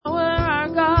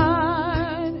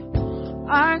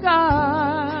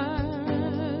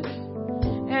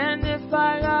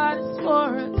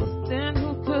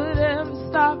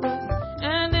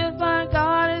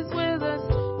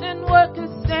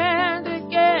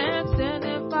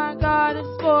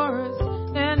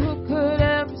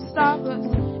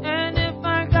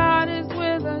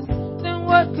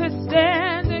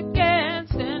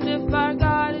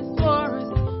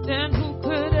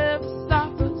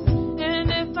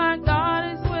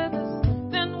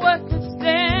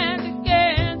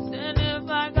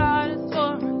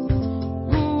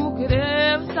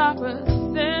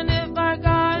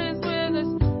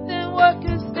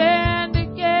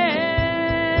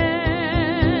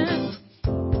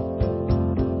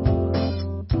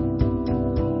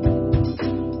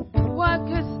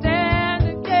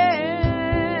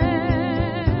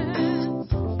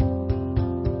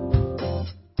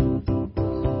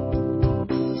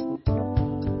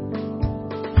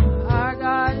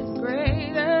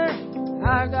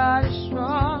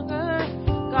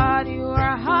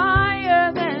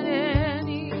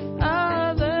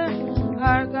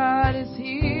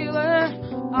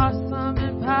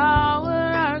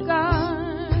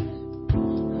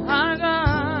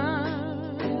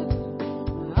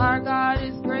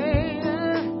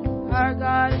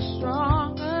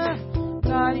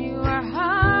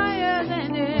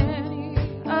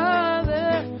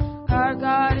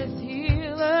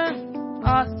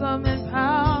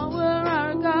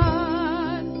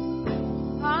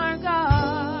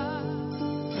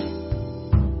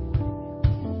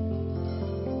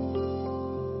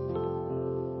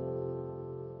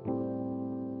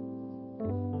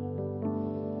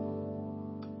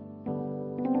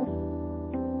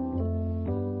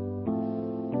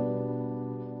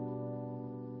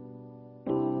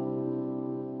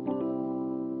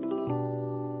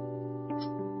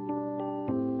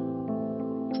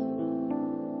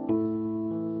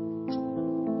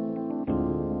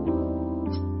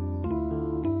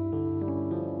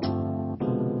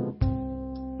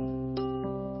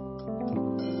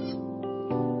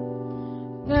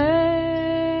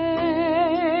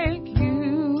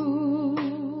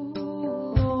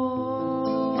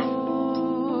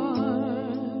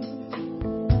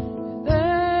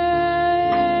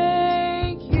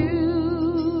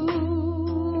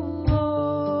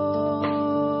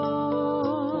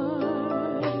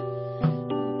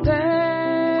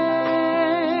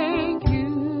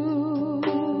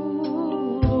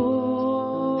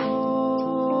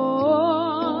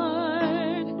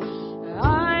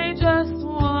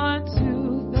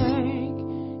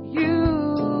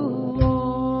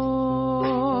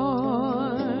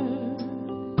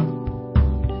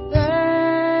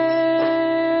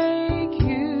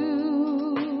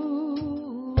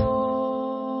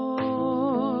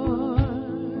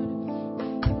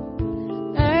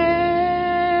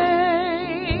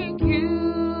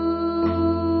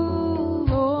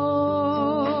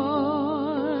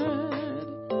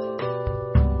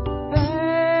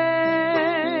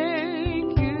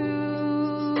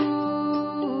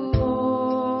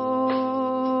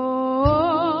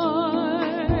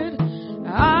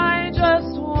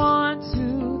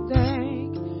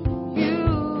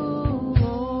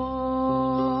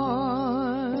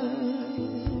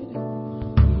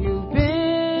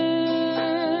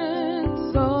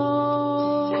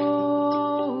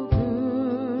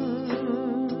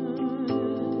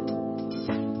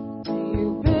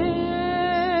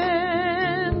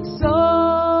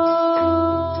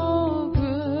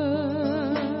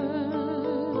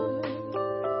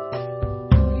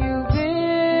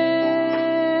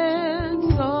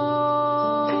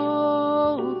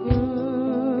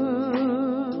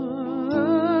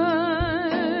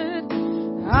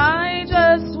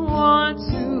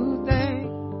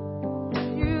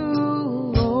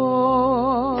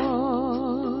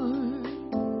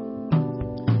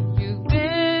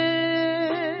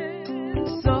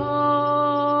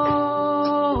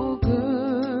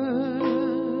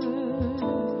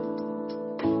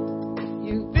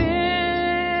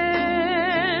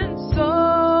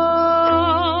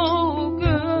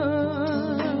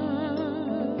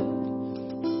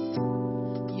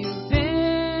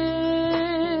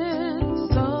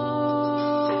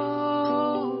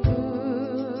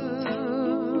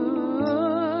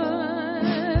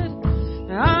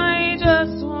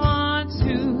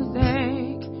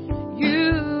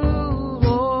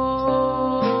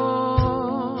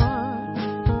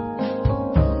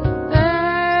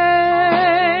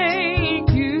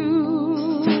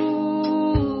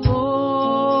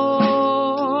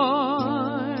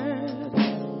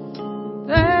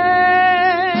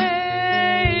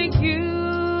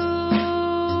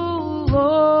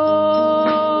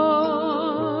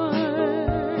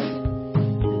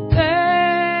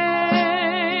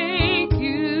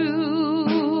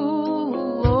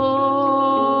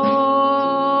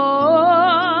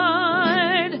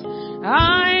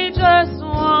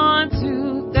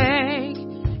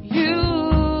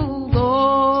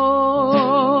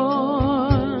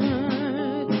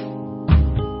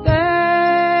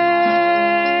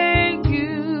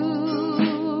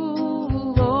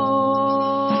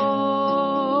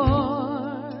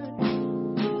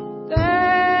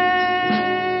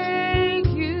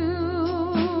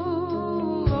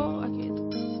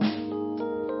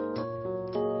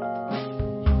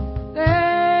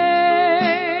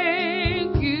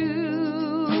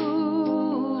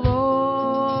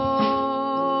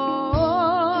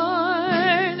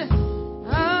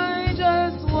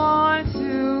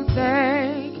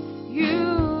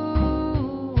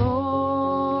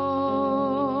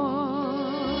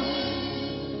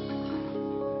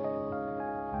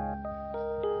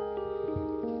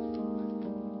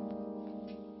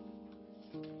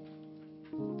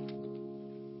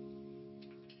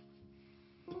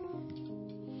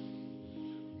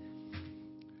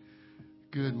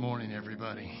Good morning,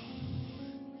 everybody.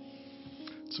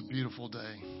 It's a beautiful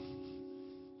day.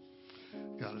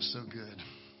 God is so good.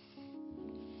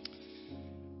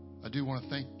 I do want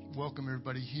to welcome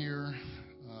everybody here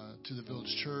to the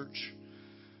Village Church,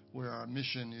 where our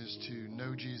mission is to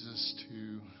know Jesus,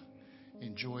 to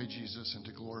enjoy Jesus, and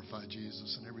to glorify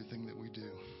Jesus in everything that we do.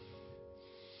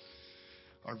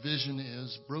 Our vision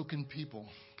is broken people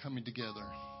coming together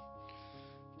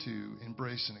to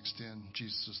embrace and extend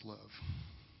Jesus' love.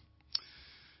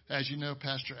 As you know,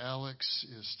 Pastor Alex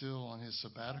is still on his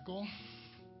sabbatical,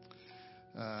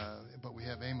 but we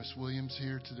have Amos Williams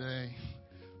here today,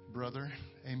 brother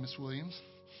Amos Williams,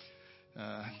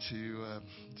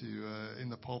 in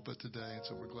the pulpit today, and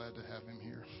so we're glad to have him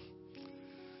here.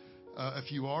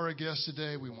 If you are a guest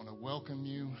today, we want to welcome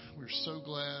you. We're so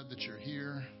glad that you're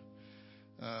here.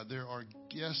 There are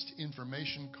guest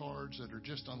information cards that are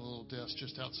just on the little desk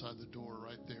just outside the door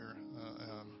right there.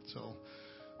 So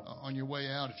on your way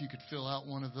out, if you could fill out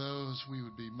one of those, we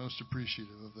would be most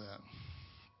appreciative of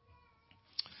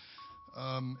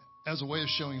that. As a way of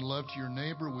showing love to your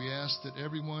neighbor, we ask that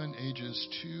everyone ages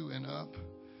 2 and up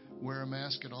wear a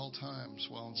mask at all times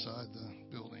while inside the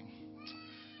building,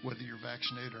 whether you're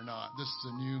vaccinated or not. This is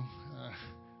a new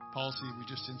policy we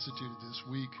just instituted this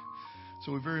week.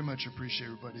 So we very much appreciate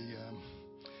everybody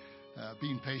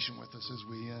being patient with us as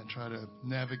we try to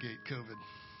navigate COVID.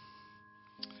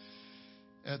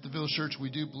 At the Village Church, we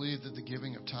do believe that the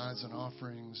giving of tithes and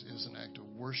offerings is an act of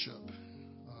worship.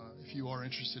 If you are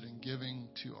interested in giving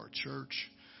to our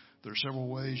church, there are several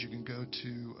ways. You can go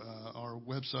to our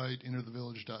website,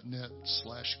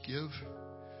 enterthevillage.net/give,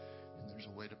 and there's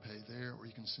a way to pay there, or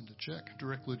you can send a check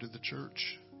directly to the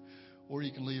church. Or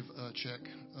you can leave a check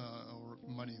or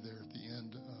money there at the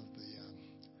end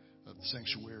of the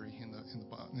sanctuary in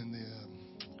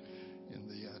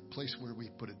the place where we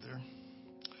put it there.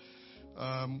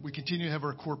 We continue to have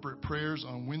our corporate prayers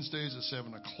on Wednesdays at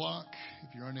 7 o'clock.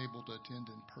 If you're unable to attend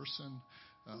in person,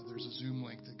 there's a Zoom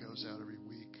link that goes out every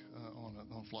week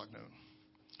on Flocknote.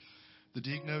 The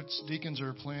deacons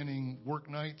are planning work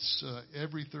nights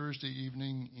every Thursday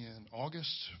evening in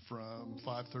August from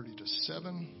 5:30 to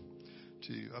 7.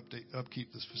 To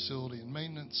upkeep this facility and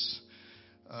maintenance.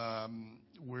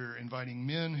 We're inviting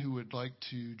men who would like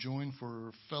to join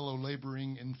for fellow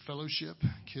laboring in fellowship.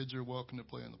 Kids are welcome to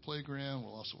play on the playground.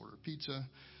 We'll also order pizza.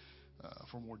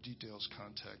 For more details,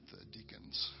 contact the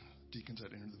deacons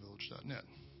at enterthevillage.net.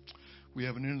 We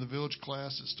have an Enter the Village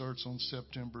class that starts on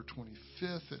September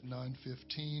 25th at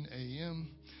 9:15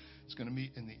 a.m. It's going to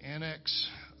meet in the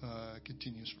annex.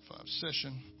 Continues for 5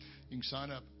 sessions. You can sign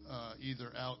up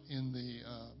either out in the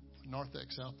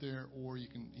narthex out there, or you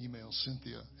can email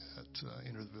Cynthia at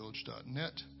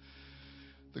enterthevillage.net.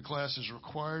 The class is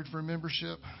required for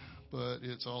membership, but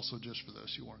it's also just for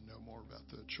those who want to know more about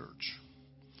the church.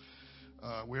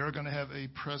 We are going to have a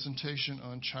presentation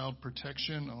on child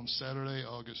protection on Saturday,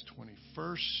 August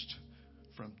 21st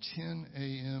from 10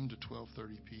 a.m. to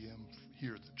 12:30 p.m.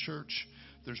 here at the church.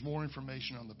 There's more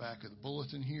information on the back of the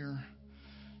bulletin here.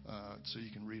 So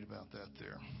you can read about that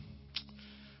there.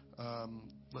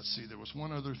 Let's see, there was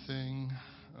one other thing.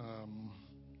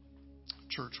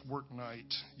 Church work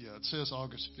night. Yeah, it says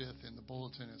August 5th in the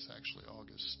bulletin. It's actually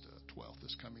August 12th,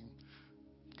 this coming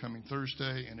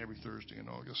Thursday, and every Thursday in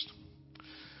August.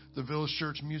 The Village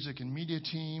Church Music and Media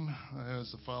Team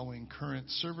has the following current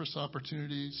service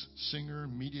opportunities: singer,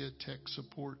 media, tech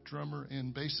support, drummer,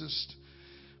 and bassist.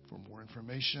 For more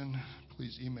information,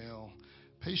 please email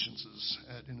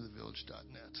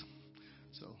patiences@enterthevillage.net.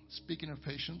 So, speaking of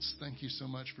patience, thank you so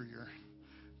much for your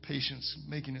patience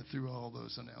making it through all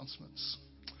those announcements.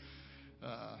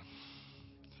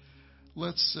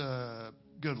 Let's go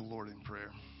to the Lord in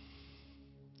prayer.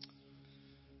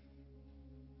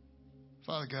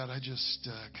 Father God, I just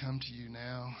come to you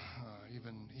now.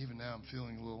 Even now, I'm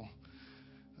feeling a little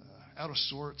out of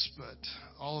sorts, but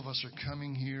all of us are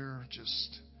coming here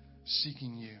just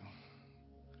seeking you.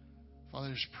 Father,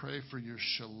 I just pray for your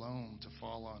shalom to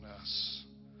fall on us.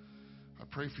 I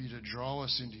pray for you to draw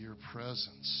us into your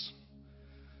presence.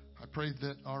 I pray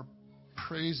that our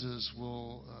praises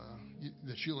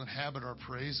that you'll inhabit our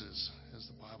praises, as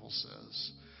the Bible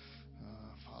says.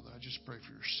 Father, I just pray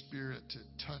for your Spirit to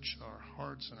touch our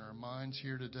hearts and our minds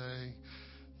here today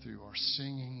through our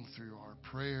singing, through our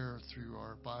prayer, through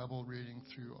our Bible reading,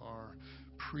 through our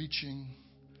preaching.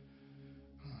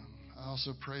 I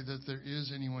also pray that there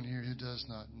is anyone here who does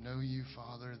not know you,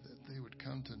 Father, that they would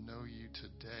come to know you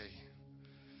today.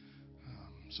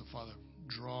 So, Father,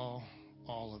 draw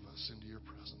all of us into your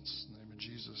presence. In the name of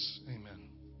Jesus, amen.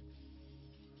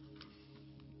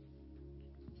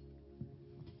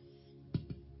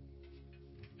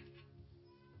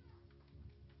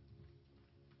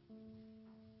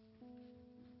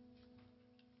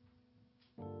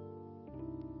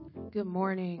 Good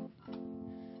morning.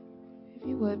 If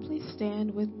you would, please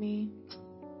stand with me.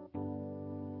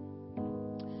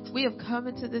 We have come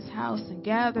into this house and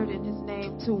gathered in His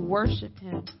name to worship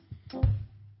Him.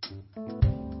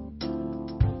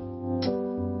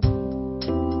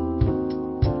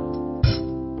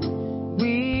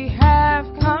 We have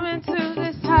come into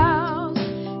this house,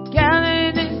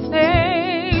 gathered in His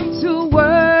name to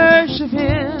worship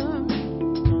Him.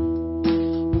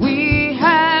 We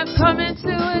have come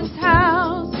into His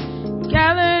house,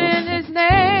 gathered in His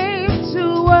name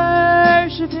to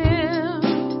worship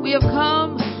Him. We have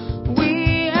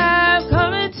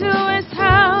come into His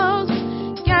house,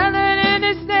 gathered in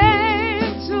His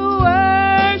name to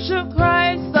worship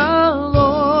Christ the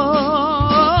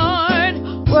Lord.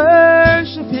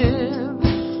 Worship Him,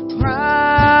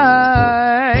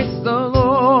 Christ the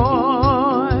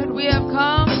Lord. We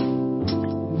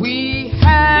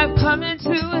have come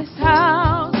into His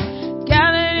house,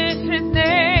 gathered in His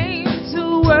name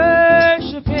to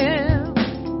worship Him.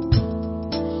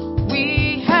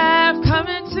 We have come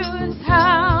into His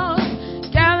house,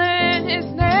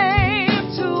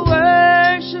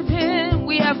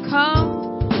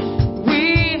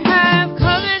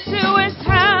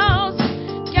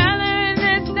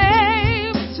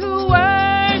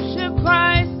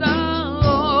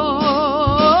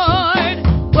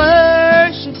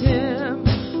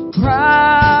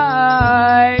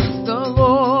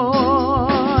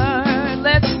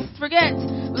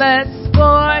 let's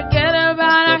forget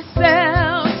about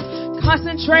ourselves,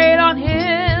 concentrate on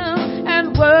Him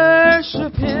and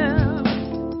worship Him.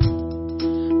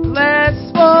 Let's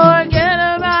forget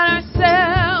about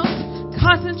ourselves,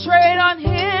 concentrate on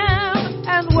Him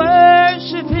and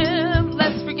worship Him.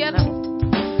 Let's forget Him.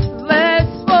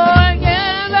 Let's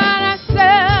forget about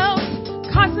ourselves,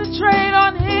 concentrate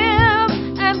on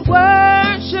Him and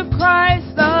worship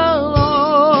Christ the Lord.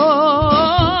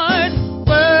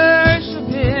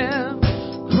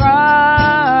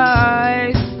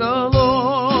 Christ the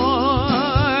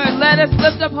Lord. Let us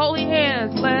lift up holy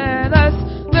hands. Let us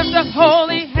lift up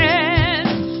holy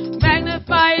hands.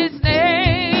 Magnify His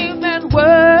name and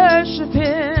worship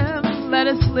Him. Let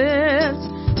us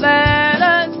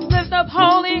lift up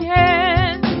holy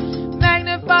hands.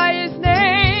 Magnify His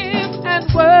name and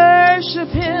worship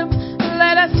Him.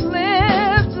 Let us lift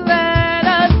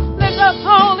up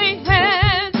holy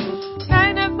hands.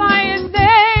 Magnify His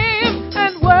name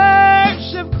and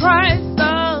worship Christ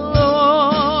the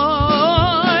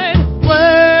Lord.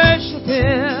 Worship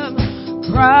Him,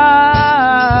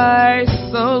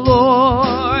 Christ the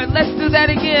Lord. Let's do that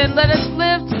again. Let us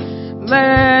lift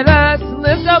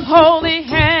up holy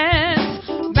hands.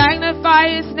 Magnify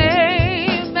His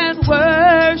name and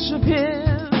worship Him.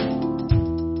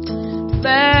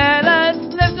 Let us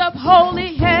lift up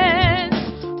holy hands.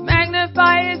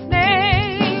 Magnify His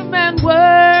name and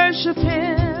worship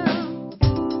Him.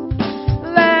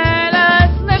 Let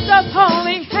us lift up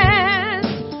holy hands,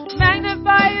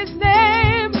 magnify His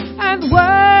name, and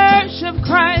worship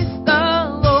Christ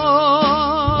the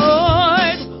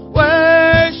Lord.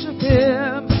 Worship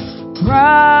Him,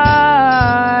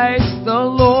 Christ the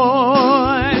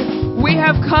Lord. We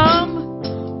have come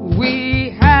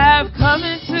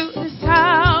into His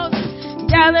house,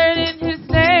 gathered in His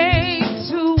name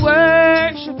to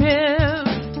worship Him.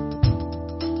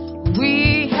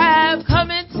 We have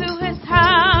come into His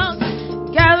house,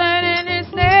 gathered in His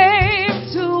name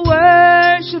to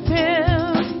worship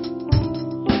Him.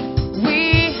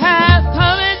 We have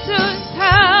come into His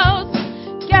house,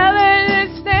 gathered in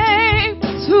His name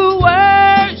to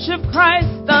worship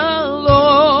Christ the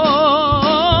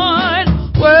Lord.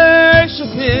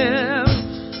 Worship Him.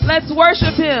 Let's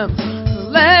worship Him.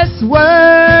 Let's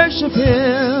worship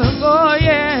Him. Oh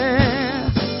yeah.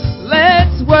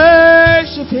 Let's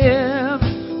worship Him.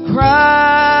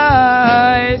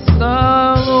 Christ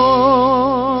the Lord.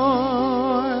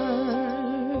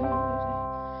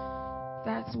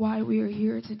 That's why we are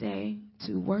here today,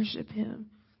 to worship Him,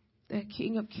 the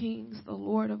King of Kings, the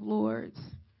Lord of Lords,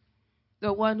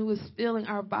 the one who is filling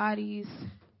our bodies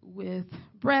with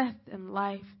breath and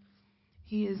life.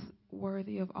 He is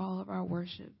worthy of all of our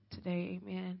worship today.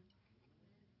 Amen.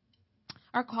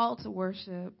 Our call to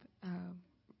worship,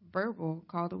 verbal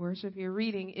call to worship here,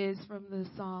 reading is from the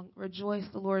song, Rejoice,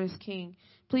 the Lord is King.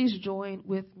 Please join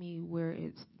with me where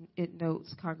it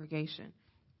notes congregation.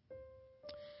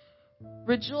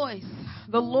 Rejoice,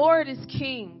 the Lord is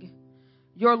King.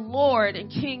 Your Lord and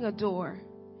King adore.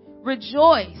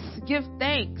 Rejoice, give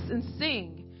thanks and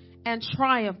sing and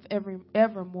triumph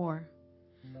evermore.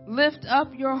 Lift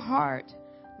up your heart,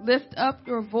 lift up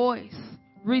your voice.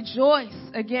 Rejoice,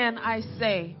 again I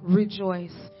say,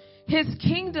 rejoice. His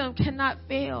kingdom cannot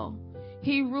fail.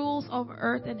 He rules over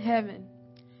earth and heaven.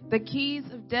 The keys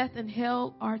of death and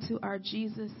hell are to our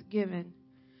Jesus given.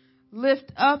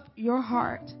 Lift up your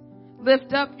heart.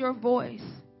 Lift up your voice.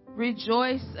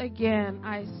 Rejoice again,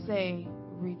 I say,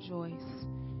 rejoice.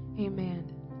 Amen.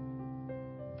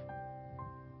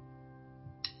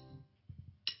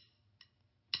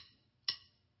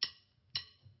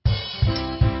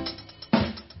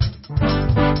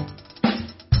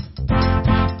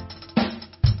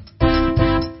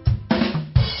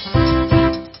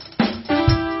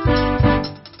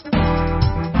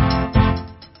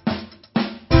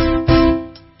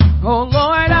 Oh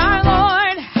Lord, our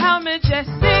Lord, how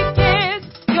majestic is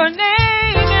your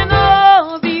name in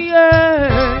all the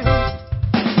earth.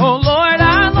 Oh Lord,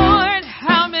 our Lord,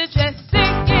 how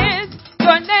majestic is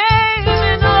your name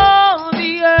in all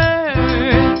the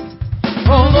earth.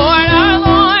 Oh Lord, our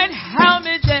Lord, how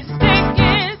majestic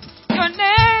is your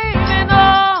name in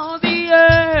all the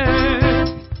earth.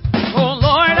 Oh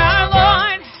Lord, our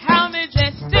Lord, how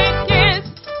majestic is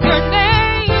your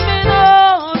name in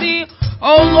all the earth.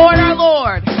 Oh Lord, our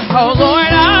Lord, oh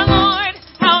Lord, our Lord,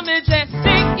 how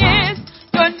majestic is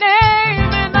your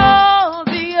name in all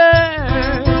the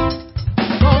earth.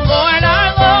 Oh Lord,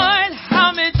 our Lord,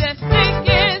 how majestic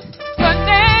is your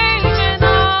name in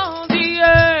all the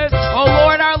earth. Oh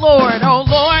Lord, our Lord, oh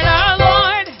Lord, our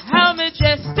Lord, how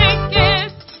majestic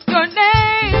is your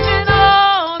name in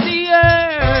all the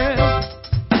earth.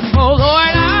 Oh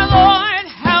Lord, our Lord,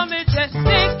 how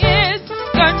majestic is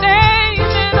your name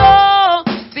in all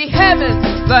the heavens.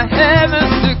 The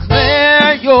heavens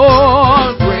declare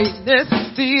your greatness.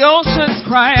 The oceans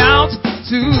cry out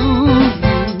to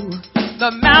you.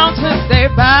 The mountains, they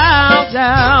bow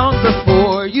down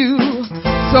before you.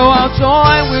 So I'll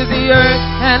join with the earth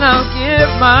and I'll give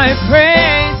my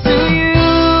praise to you.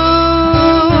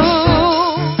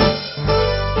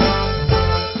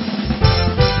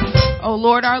 Oh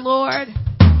Lord, our Lord,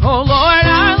 oh Lord,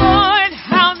 our Lord,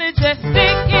 how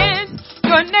majestic is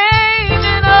your name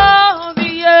in all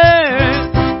the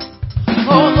earth.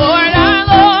 Oh Lord, our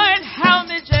Lord, how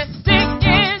majestic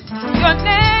is your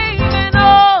name in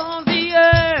all the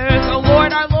earth. Oh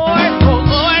Lord, our Lord, oh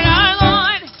Lord, our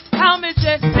Lord, how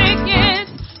majestic is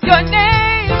your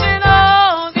name in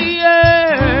all the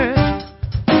earth.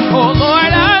 Oh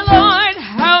Lord, our Lord,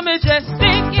 how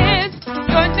majestic is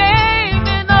your name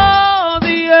in all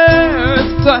the earth.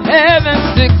 The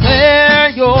heavens declare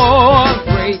your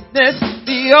greatness.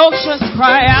 The oceans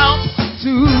cry out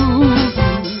to you.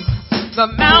 The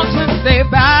mountains, they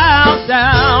bow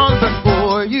down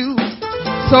before you.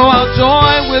 So I'll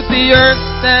join with the earth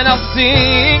and I'll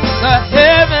sing. The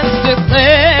heavens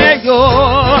declare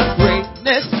your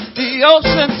greatness. The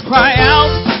oceans cry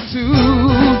out to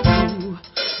you.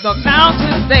 The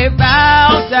mountains, they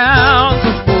bow down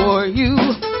before you.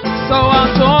 So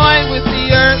I'll join with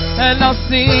the earth and I'll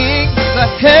sing. The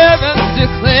heavens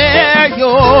declare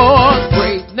your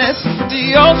greatness.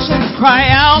 The oceans cry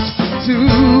out to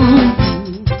you.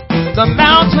 The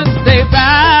mountains, they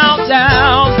bow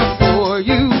down before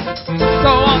you. So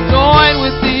I'll join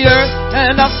with the earth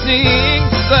and I'll sing.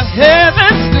 The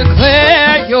heavens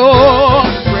declare your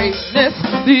greatness.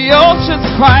 The oceans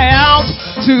cry out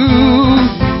to you.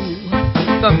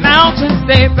 The mountains,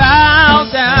 they bow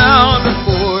down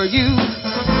before you.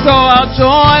 So I'll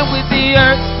join with the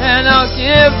earth and I'll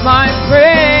give my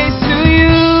praise to you.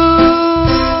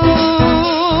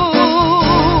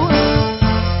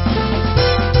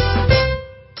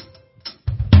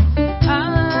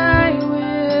 I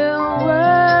will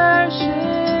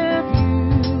worship you.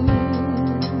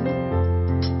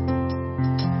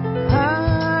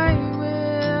 I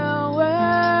will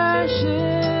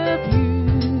worship you.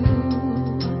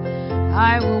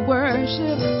 I will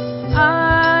worship.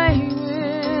 I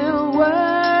will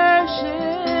worship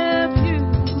you.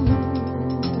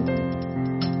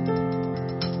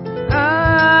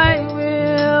 I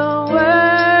will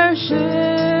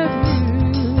worship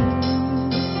you.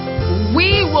 We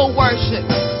will worship.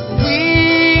 We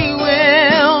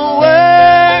will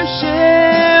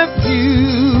worship you.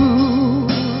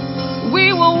 We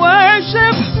will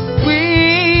worship. We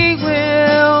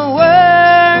will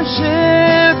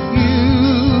worship you.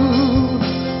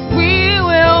 We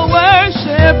will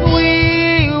worship. We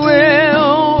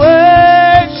will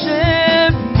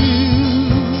worship you.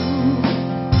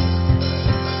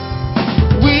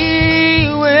 We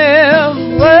will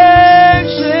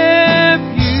worship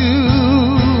you.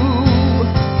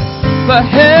 The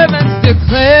heavens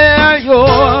declare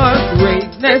your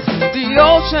greatness. The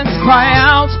oceans cry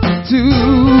out to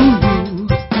you.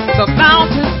 The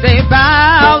mountains, they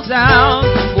bow down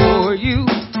before you.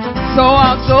 So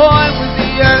I'll join with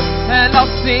the earth and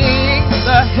I'll sing.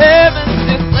 The heavens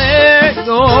declare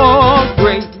your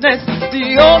greatness.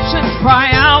 The oceans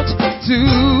cry out to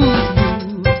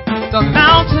you. The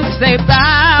mountains, they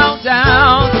bow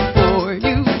down before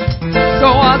you. So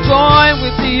I'll join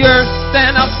with the earth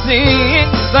and I'll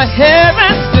sing. The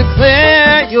heavens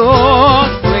declare your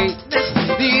greatness.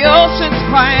 The oceans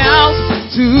cry out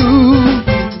to you.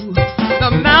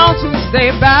 The mountains,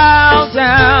 they bow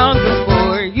down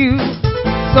before you.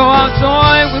 So I'll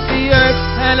join with the earth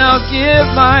and I'll give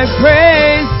my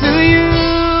praise to you.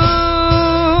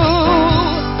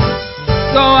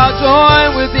 So I'll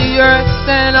join with the earth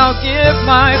and I'll give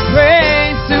my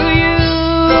praise to you.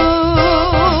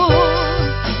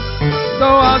 So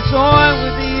I'll join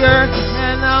with the earth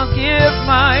and I'll give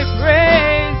my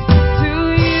praise to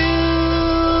you.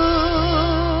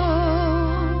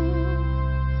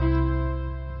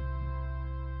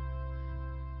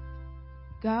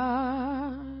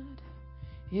 God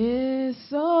is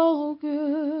so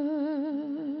good.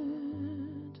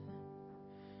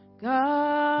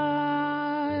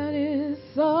 God is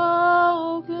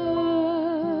so good.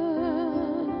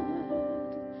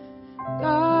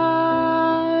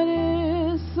 God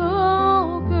is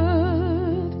so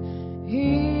good.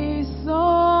 He's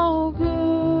so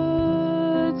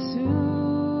good to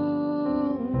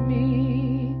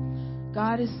me.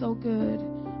 God is so good.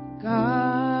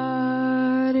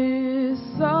 God is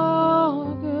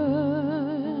so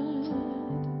good.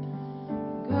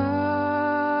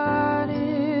 God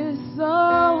is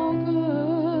so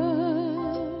good.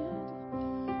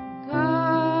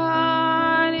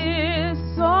 God is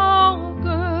so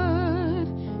good.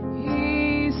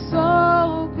 He's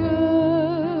so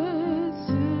good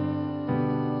to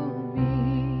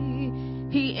me.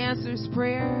 He answers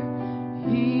prayer.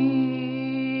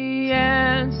 He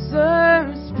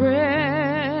answers prayer.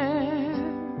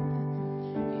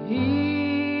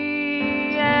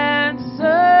 He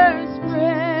answers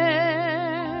prayer.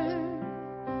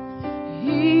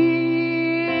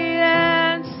 He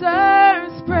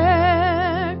answers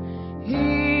prayer.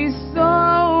 He's so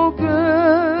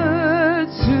good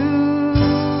to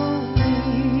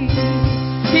me.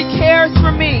 He cares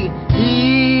for me.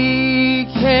 He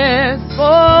cares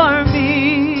for me.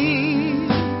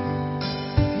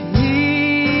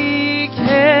 He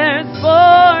cares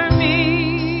for me.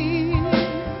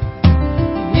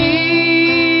 He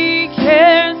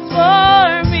cares for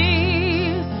me.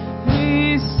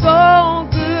 He's so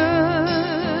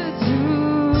good to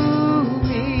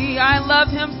me. I love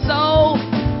him so.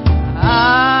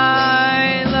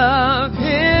 I love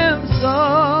him so.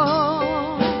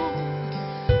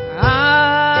 I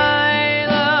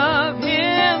love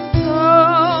him so.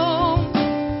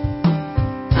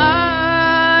 I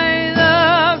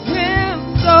love him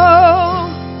so.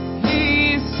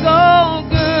 He's so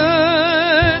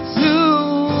good to.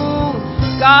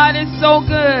 God is so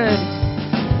good.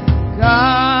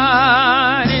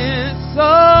 God is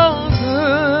so good.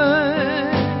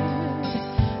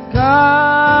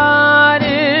 God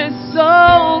is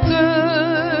so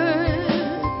good.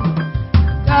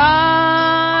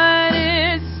 God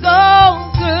is so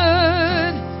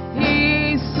good.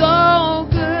 He's so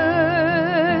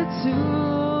good to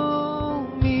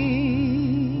me.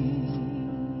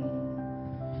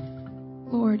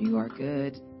 Lord, you are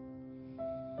good.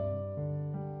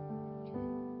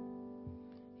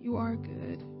 You are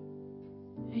good.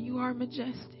 And you are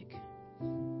majestic.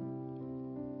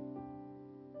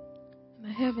 And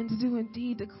the heavens do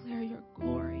indeed declare your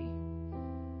glory.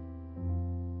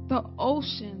 The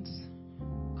oceans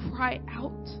cry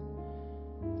out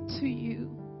to you.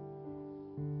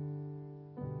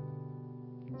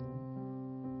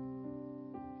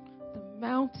 The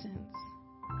mountains,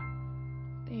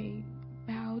 they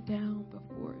bow down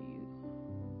before you.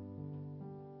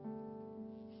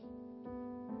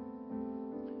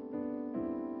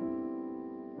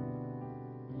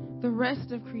 The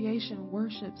rest of creation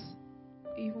worships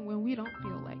even when we don't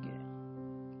feel like it.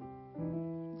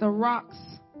 The rocks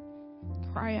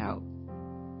cry out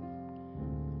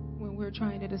when we're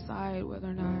trying to decide whether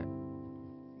or not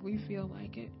we feel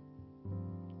like it.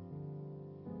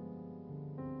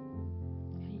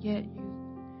 And yet you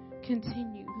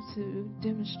continue to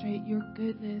demonstrate your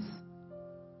goodness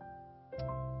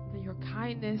and your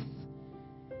kindness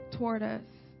toward us,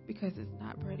 because it's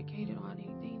not predicated on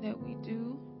anything that we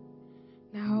do.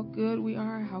 Now, how good we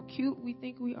are, how cute we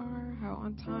think we are, how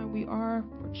on time we are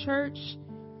for church,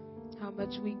 how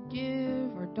much we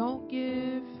give or don't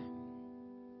give,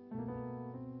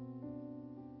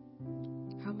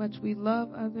 how much we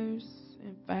love others.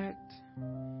 In fact,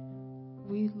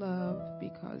 we love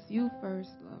because you first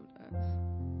loved us.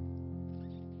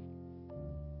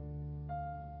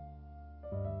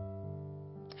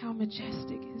 How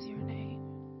majestic is your name.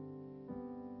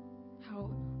 How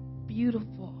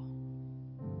beautiful,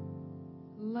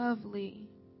 lovely,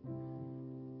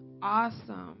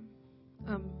 awesome,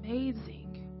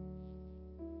 amazing,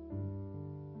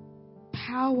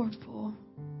 powerful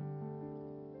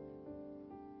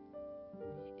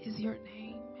is your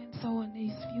name. And so in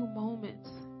these few moments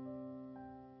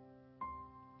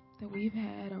that we've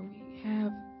had or we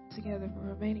have together for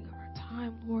the remaining of our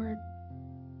time, Lord,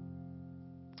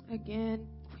 again,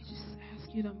 we just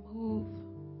ask you to move.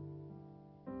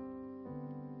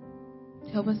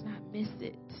 Help us not miss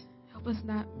it. Help us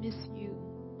not miss you.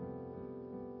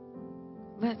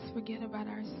 Let's forget about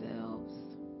ourselves.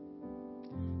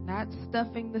 Not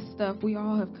stuffing the stuff. We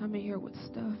all have come in here with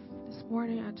stuff. This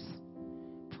morning, I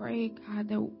just pray, God,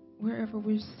 that wherever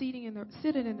we're seated in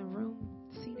the room,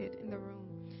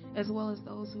 as well as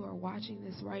those who are watching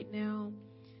this right now,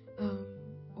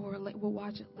 or we'll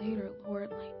watch it later,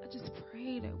 Lord, I just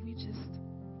pray that we just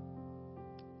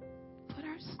put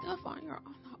our stuff on the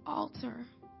altar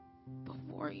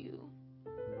before you.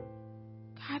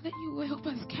 God, that you will help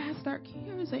us cast our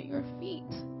cares at your feet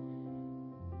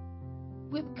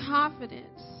with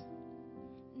confidence,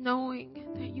 knowing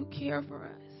that you care for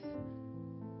us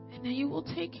and that you will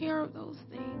take care of those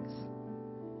things.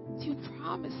 You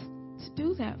promised to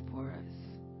do that for us,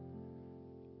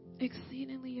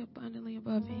 exceedingly abundantly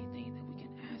above anything that we can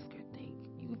ask or think.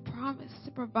 You promised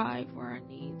to provide for our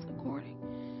needs according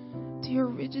to your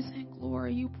riches and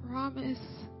glory. You promise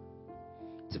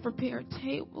to prepare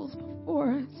tables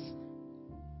before us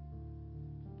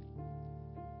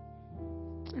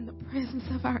in the presence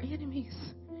of our enemies.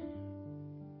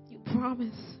 You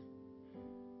promise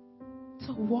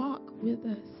to walk with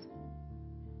us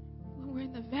when we're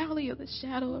in the valley of the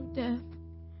shadow of death,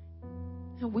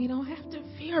 and we don't have to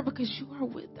fear because you are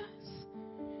with us.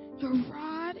 Your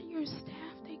rod and your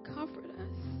staff, they comfort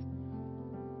us.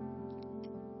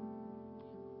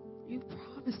 You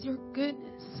promised your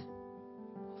goodness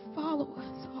will follow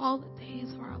us all the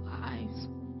days of our lives.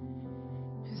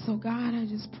 And so, God, I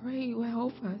just pray you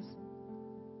help us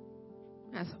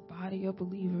as a body of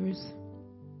believers,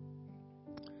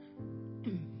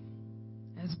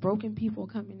 as broken people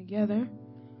coming together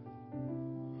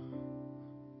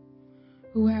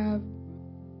who have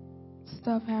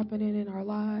stuff happening in our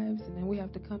lives, and then we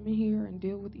have to come in here and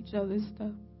deal with each other's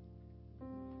stuff.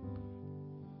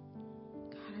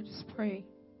 God, I just pray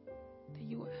that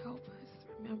you will help us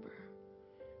remember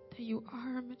that you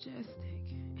are majestic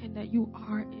and that you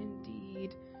are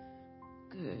indeed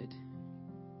good.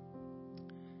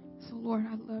 So, Lord,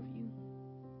 I love you.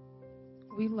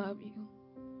 We love you.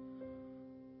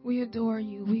 We adore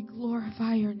you. We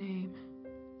glorify your name.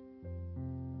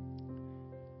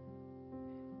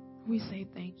 We say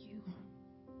thank you.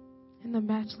 In the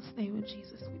matchless name of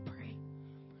Jesus, we pray.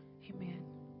 Amen.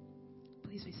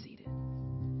 Please be seated.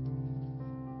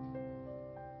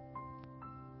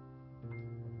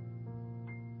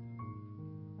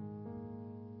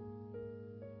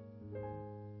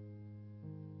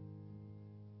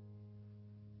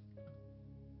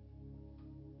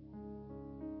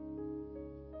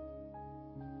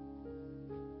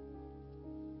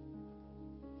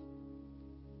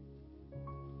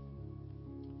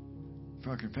 For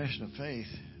our confession of faith,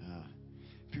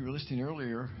 if you were listening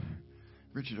earlier,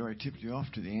 Richard already tipped you off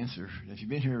to the answer. If you've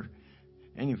been here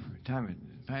any time in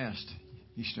the past,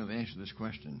 you should know the answer to this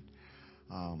question.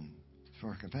 For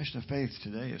our confession of faith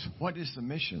today is, what is the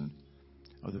mission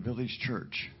of the Village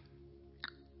Church?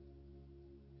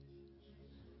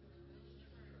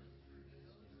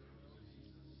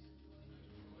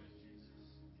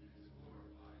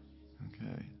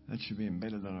 Okay, that should be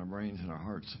embedded on our brains and our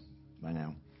hearts by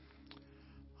now.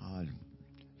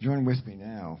 Join with me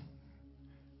now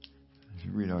as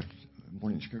we read our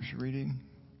morning scripture reading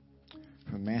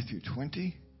from Matthew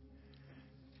 20,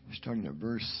 starting at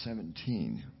verse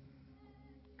 17.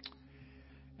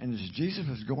 And as Jesus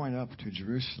was going up to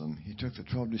Jerusalem, he took the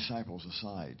 12 disciples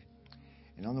aside.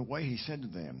 And on the way he said to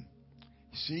them,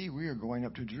 "See, we are going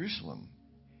up to Jerusalem,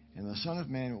 and the Son of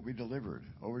Man will be delivered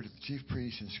over to the chief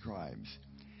priests and scribes,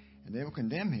 and they will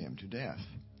condemn him to death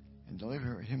and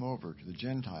deliver him over to the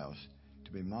Gentiles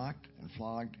to be mocked and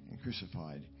flogged and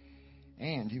crucified,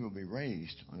 and he will be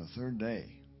raised on the third day."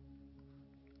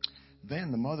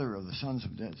 Then the mother of the sons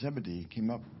of Zebedee came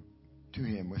up to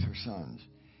him with her sons,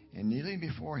 and kneeling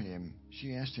before him,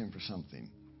 she asked him for something.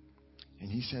 And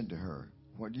he said to her,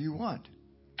 "What do you want?"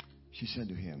 She said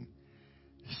to him,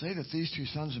 "Say that these two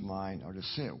sons of mine are to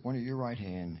sit, one at your right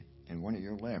hand and one at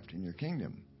your left, in your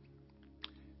kingdom."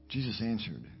 Jesus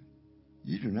answered,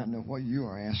 "You do not know what you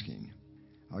are asking.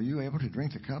 Are you able to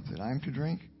drink the cup that I am to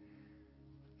drink,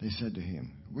 They said to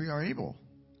him, "We are able."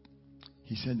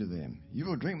 He said to them, "You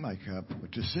will drink my cup,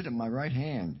 but to sit at my right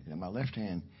hand and at my left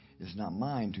hand is not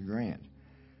mine to grant,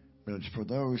 but it's for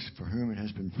those for whom it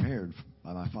has been prepared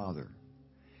by my Father."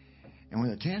 And when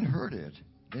the 10 heard it,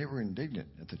 they were indignant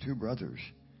at the 2 brothers.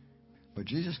 But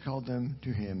Jesus called them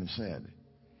to him and said,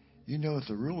 "You know that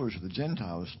the rulers of the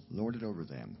Gentiles lord it over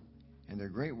them, and their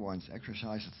great ones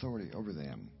exercise authority over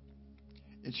them.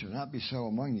 It shall not be so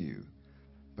among you,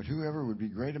 but whoever would be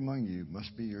great among you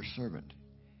must be your servant,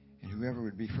 and whoever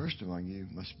would be first among you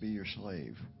must be your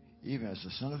slave, even as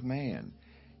the Son of Man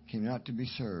came not to be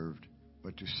served,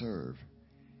 but to serve,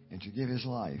 and to give his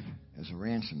life as a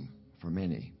ransom for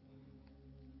many."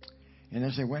 And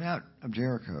as they went out of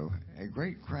Jericho, a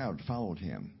great crowd followed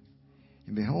him.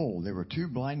 And behold, there were 2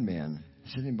 blind men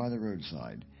sitting by the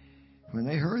roadside. When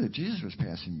they heard that Jesus was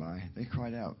passing by, they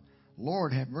cried out,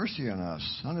 "Lord, have mercy on us,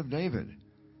 Son of David."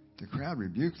 The crowd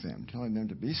rebuked them, telling them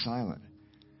to be silent.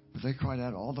 But they cried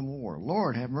out all the more,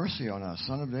 "Lord, have mercy on us,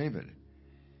 Son of David."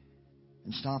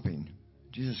 And stopping,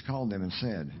 Jesus called them and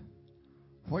said,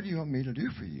 "What do you want me to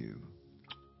do for you?"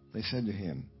 They said to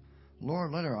him,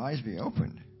 "Lord, let our eyes be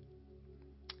opened."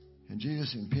 And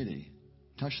Jesus, in pity,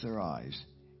 touched their eyes.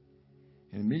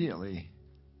 And immediately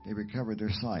they recovered their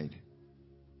sight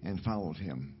and followed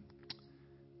him.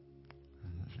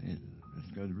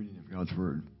 That's God's reading of God's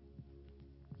Word.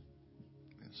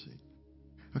 Let's see.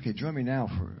 Okay, join me now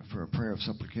for a prayer of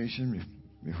supplication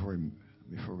before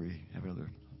we have another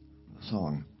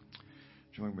song.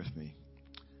 Join with me.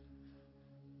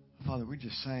 Father, we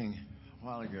just sang a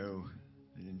while ago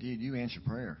that indeed you answer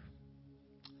prayer.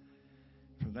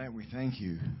 For that we thank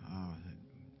you.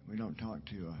 We don't talk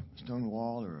to a stone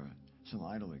wall or some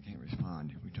idol that can't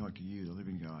respond. We talk to you, the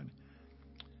living God.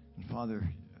 And Father,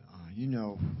 you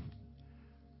know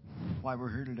why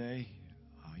we're here today.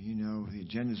 You know the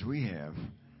agendas we have.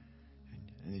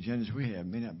 And the agendas we have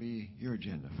may not be your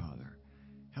agenda, Father.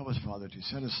 Help us, Father, to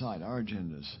set aside our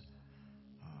agendas,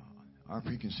 our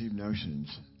preconceived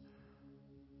notions,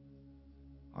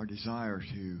 our desire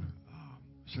to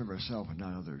serve ourselves and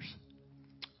not others.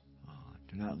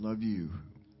 To not love you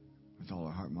with all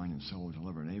our heart, mind, and soul, to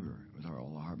love our neighbor with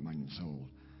all our heart, mind, and soul.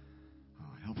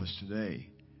 Help us today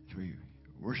as we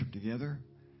worship together,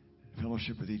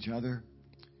 fellowship with each other.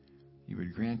 You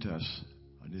would grant us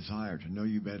a desire to know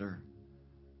you better,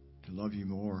 to love you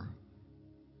more,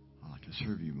 to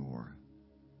serve you more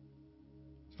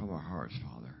from our hearts,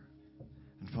 Father.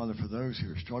 And Father, for those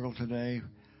who struggle today,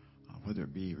 whether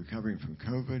it be recovering from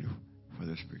COVID,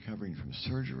 whether it's recovering from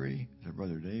surgery, as our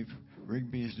brother Dave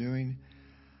Rigby is doing,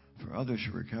 for others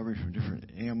who are recovering from different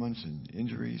ailments and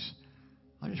injuries,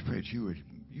 I just pray that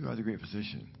you are the great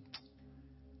physician.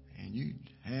 And you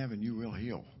have and you will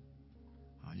heal.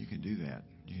 You can do that.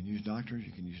 You can use doctors,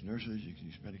 you can use nurses, you can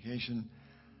use medication,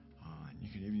 you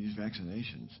can even use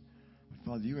vaccinations. But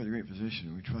Father, you are the great physician,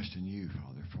 and we trust in you,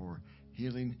 Father, for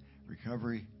healing,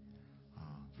 recovery,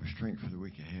 for strength for the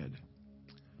week ahead.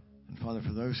 And Father,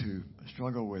 for those who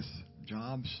struggle with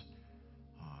jobs,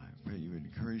 I pray you would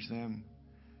encourage them.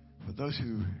 For those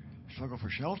who struggle for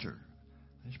shelter,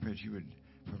 I just pray that you would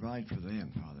provide for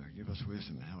them, Father. Give us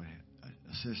wisdom in how to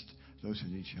assist those who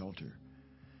need shelter.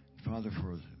 Father,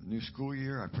 for the new school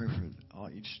year, I pray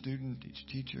for each student, each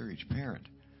teacher, each parent,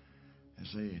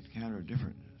 as they encounter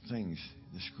different things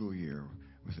this school year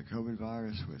with the COVID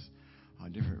virus,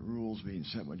 with different rules being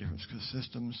set by different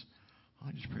systems.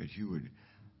 I just pray that you would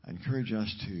encourage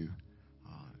us to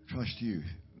trust you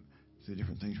through the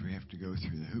different things we have to go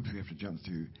through, the hoops we have to jump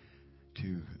through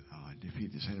to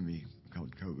defeat this enemy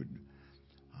called COVID.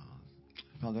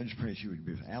 Father, I just pray that you would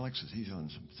be with Alex as he's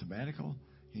on sabbatical.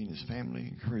 He and his family,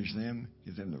 encourage them,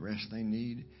 give them the rest they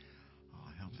need.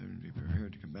 Help them to be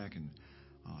prepared to come back and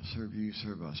serve you,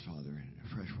 serve us, Father, in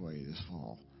a fresh way this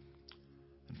fall.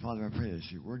 And Father, I pray that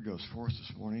as your word goes forth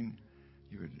this morning,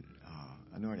 you would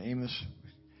anoint Amos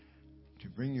to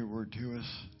bring your word to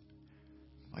us.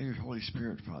 By your Holy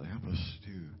Spirit, Father, help us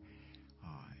to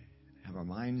have our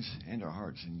minds and our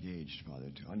hearts engaged, Father,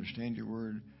 to understand your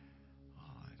word,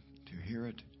 to hear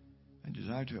it, and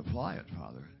desire to apply it,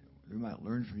 Father. We might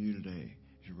learn from you today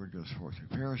as your word goes forth.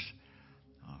 Prepare us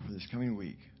for this coming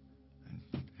week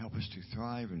and help us to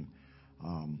thrive and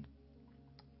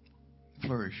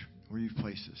flourish where you've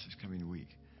placed us this coming week.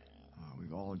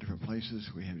 We've all in different places.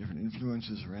 We have different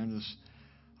influences around us.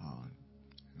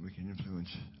 And we can influence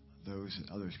those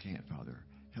that others can't, Father.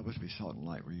 Help us be salt and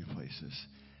light where you place us.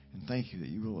 And thank you that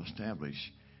you will establish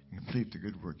and complete the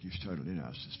good work you've started in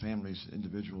us as families,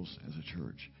 individuals, as a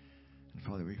church. And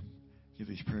Father, we give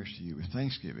these prayers to you with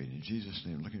thanksgiving. In Jesus'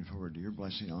 name, looking forward to your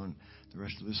blessing on the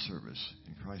rest of this service.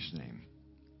 In Christ's name,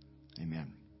 Amen.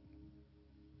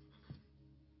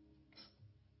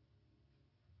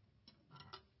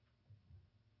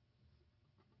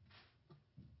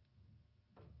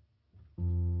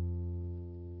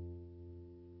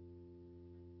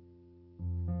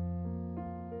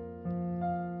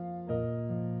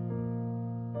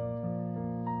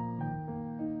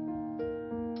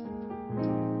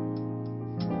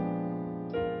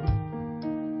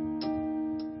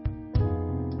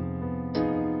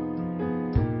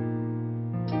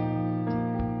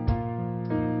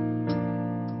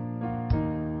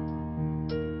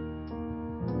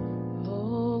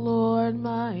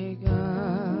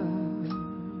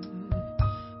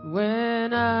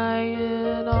 When I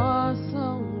in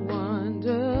awesome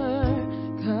wonder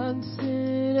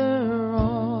consider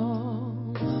all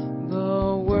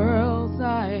the worlds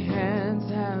thy hands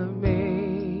have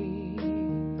made,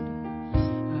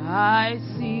 I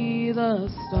see the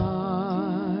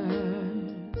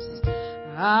stars,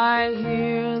 I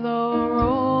hear the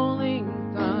rolling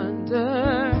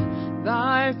thunder,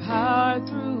 thy power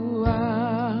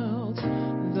throughout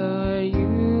the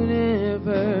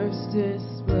universe displayed.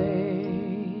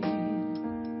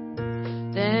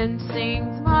 Then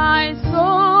sings my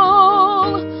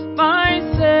soul, my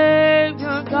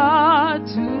Savior God,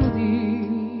 to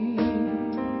thee.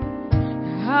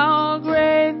 How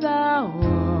great thou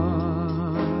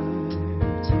art,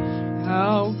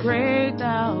 how great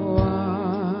thou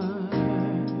art.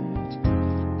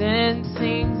 Then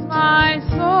sings my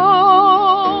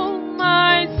soul,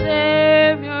 my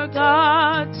Savior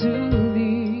God, to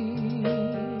thee.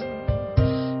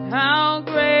 How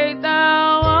great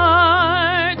thou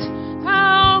art,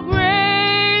 how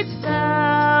great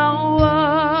thou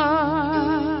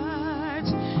art.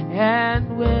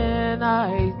 And when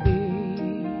I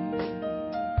think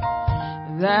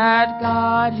that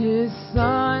God his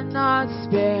Son not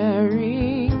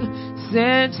sparing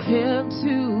sent him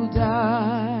to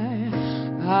die,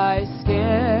 I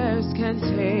scarce can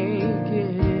take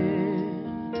it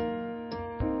in,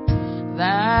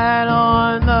 that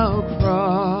on the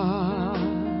cross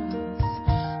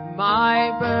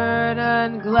my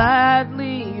burden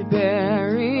gladly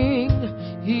bearing,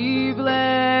 he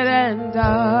bled and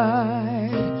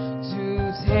died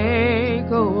to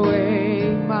take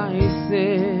away my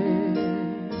sin.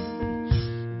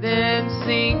 Then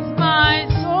sings my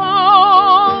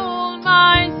soul,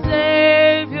 my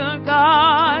Savior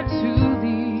God, to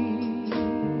thee.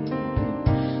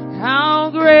 How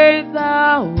great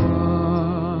thou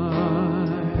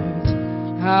art,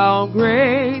 how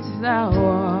great thou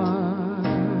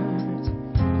art.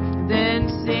 Then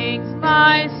sings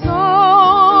my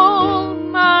soul,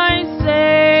 my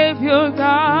Savior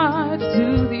God,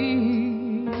 to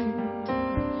thee.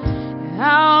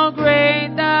 How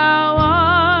great thou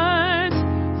art,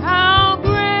 how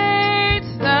great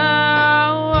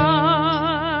thou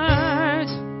art.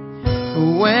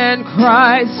 When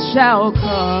Christ shall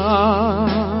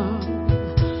come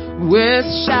with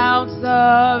shouts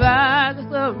of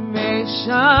acclamation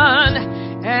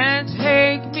and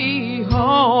take me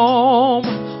home,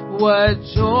 what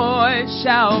joy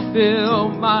shall fill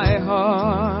my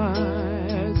heart.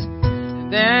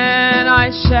 Then I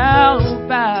shall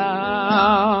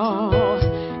bow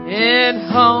in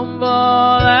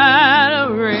humble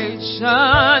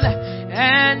adoration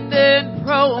and then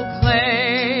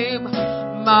proclaim,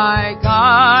 my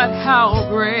God, how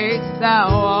great thou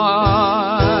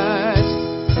art.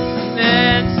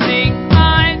 Then sing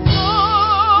my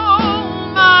soul,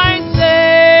 my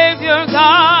Savior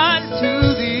God, to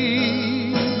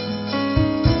thee.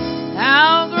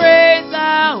 How great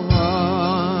thou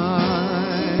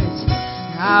art,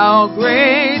 how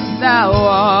great thou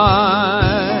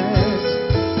art.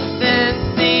 Then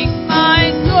sing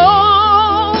my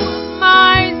soul,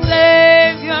 my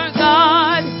Savior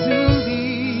God, to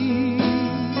thee.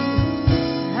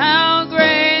 How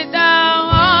great thou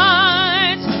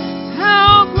art,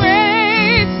 how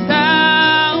great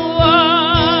thou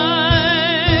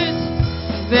art.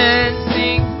 Then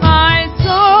sing my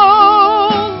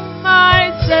soul, my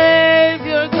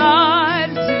Savior God,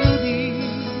 to thee.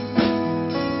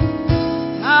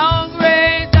 How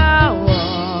great thou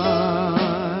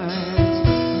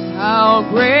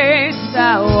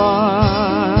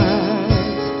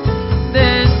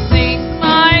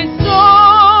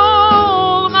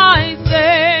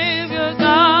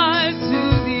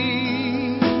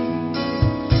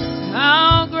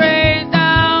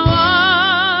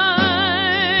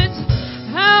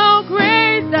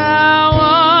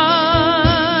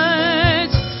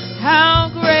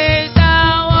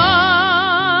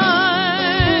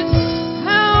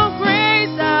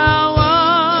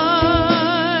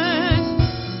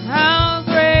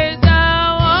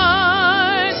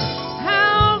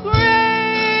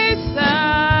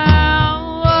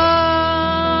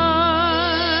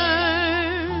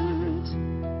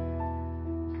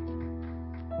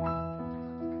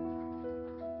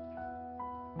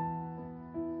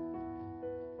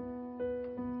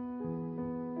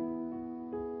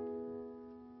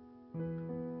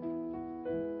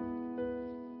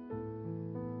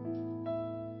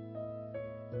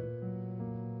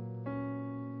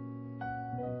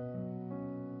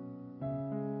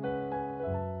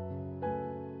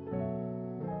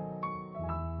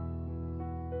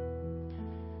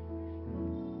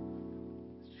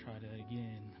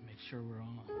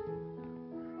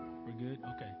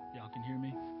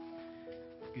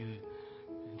good.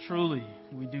 And truly,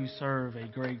 we do serve a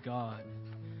great God.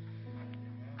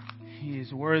 He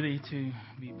is worthy to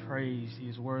be praised. He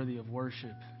is worthy of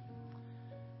worship.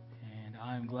 And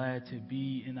I am glad to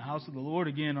be in the house of the Lord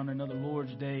again on another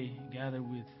Lord's Day, gathered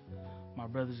with my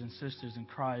brothers and sisters in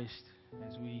Christ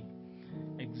as we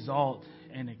exalt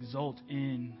and exult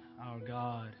in our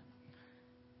God.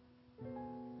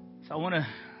 So I want to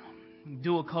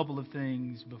do a couple of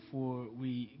things before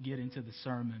we get into the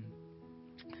sermon.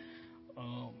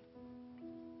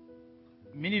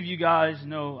 Many of you guys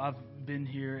know I've been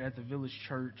here at the Village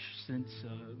Church since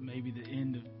maybe the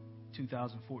end of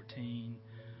 2014,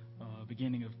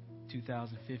 beginning of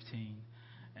 2015.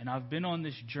 And I've been on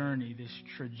this journey, this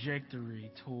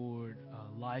trajectory toward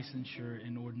licensure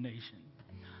and ordination.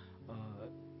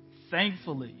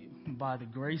 Thankfully, by the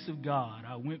grace of God,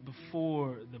 I went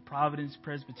before the Providence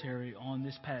Presbytery on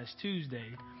this past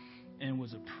Tuesday and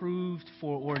was approved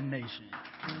for ordination.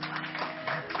 So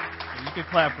you can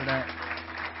clap for that.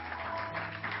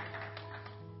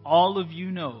 All of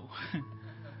you know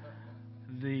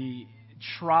the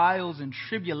trials and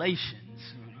tribulations,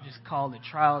 just call it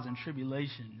trials and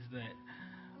tribulations, that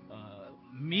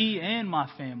me and my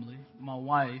family, my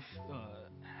wife,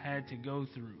 had to go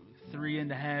through.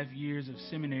 3.5 years of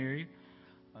seminary,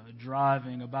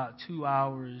 driving about 2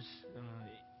 hours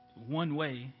one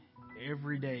way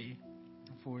every day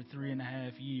for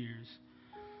 3.5 years.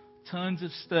 Tons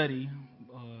of study,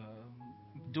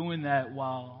 doing that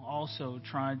while also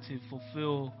trying to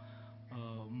fulfill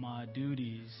my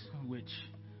duties, which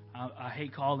I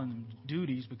hate calling them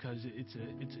duties because it's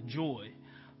a joy.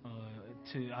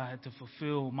 I had to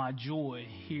fulfill my joy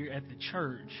here at the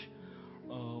church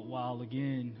while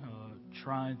again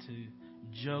trying to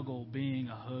juggle being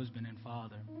a husband and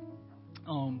father.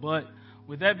 But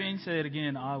with that being said,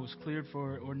 again, I was cleared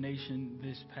for ordination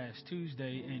this past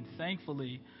Tuesday, and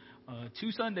thankfully,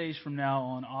 2 Sundays from now,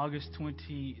 on August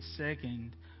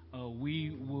 22nd,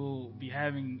 we will be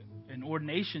having an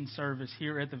ordination service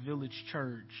here at the Village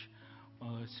Church.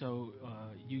 So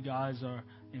you guys are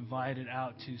invited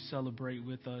out to celebrate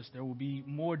with us. There will be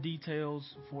more details,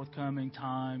 forthcoming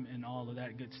time, and all of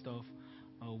that good stuff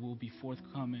will be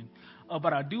forthcoming.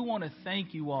 But I do want to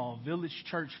thank you all, Village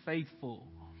Church faithful,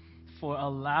 for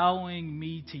allowing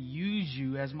me to use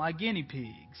you as my guinea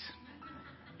pigs.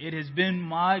 It has been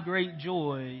my great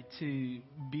joy to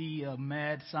be a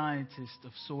mad scientist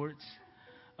of sorts,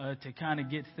 to kind of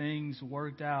get things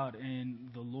worked out, and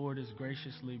the Lord has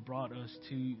graciously brought us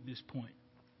to this point.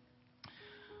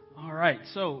 All right,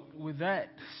 so with that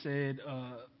said,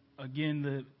 again,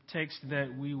 the text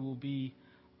that we will be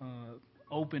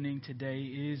opening today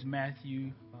is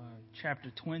Matthew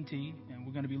chapter 20, and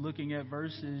we're going to be looking at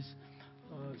verses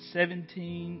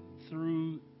 17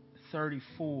 through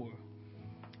 34.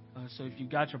 So if you've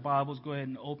got your Bibles, go ahead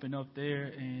and open up there,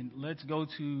 and let's go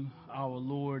to our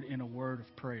Lord in a word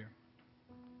of prayer.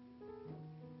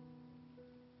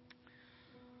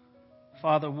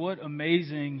 Father, what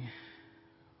amazing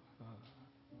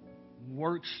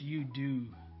works you do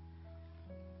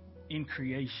in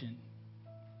creation.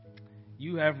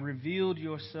 You have revealed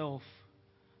yourself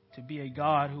to be a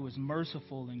God who is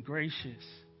merciful and gracious,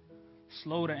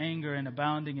 slow to anger and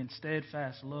abounding in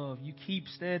steadfast love. You keep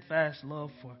steadfast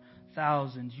love for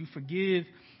thousands. You forgive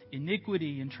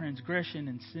iniquity and transgression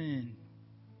and sin,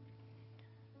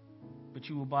 but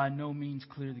you will by no means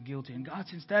clear the guilty. And God,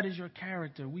 since that is your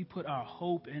character, we put our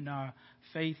hope and our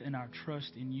faith and our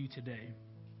trust in you today.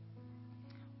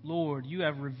 Lord, you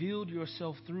have revealed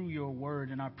yourself through your word,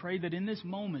 and I pray that in this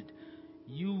moment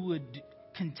you would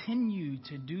continue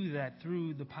to do that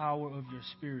through the power of your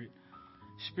Spirit.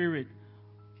 Spirit,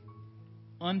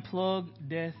 unplug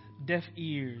deaf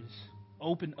ears,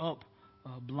 open up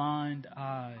blind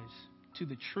eyes to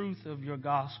the truth of your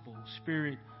gospel.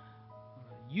 Spirit,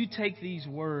 you take these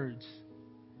words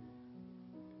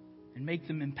and make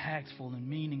them impactful and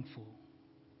meaningful.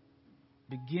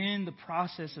 Begin the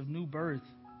process of new birth.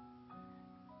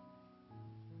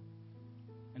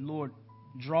 And Lord,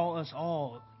 draw us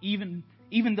all, even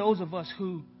those of us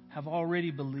who have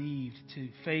already believed, to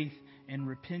faith and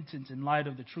repentance in light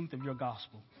of the truth of your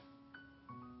gospel.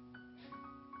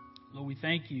 Lord, we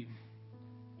thank you.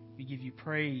 We give you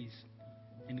praise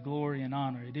and glory and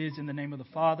honor. It is in the name of the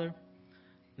Father,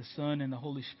 the Son, and the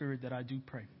Holy Spirit that I do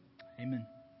pray. Amen.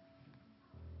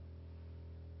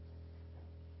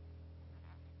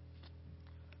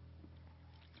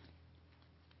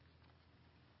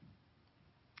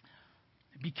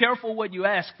 Be careful what you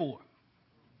ask for,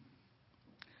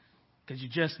 because you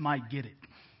just might get it.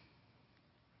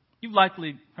 You've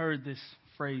likely heard this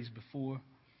phrase before.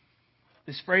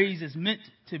 This phrase is meant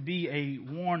to be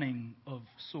a warning of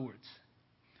sorts.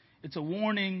 It's a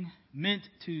warning meant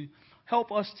to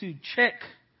help us to check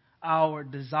our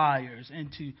desires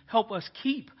and to help us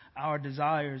keep our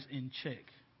desires in check.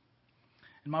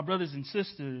 And my brothers and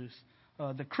sisters,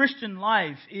 the Christian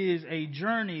life is a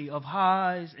journey of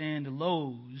highs and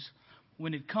lows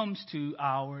when it comes to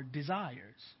our desires.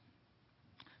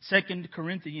 2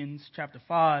 Corinthians chapter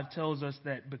 5 tells us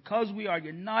that because we are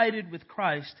united with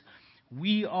Christ,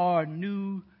 we are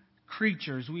new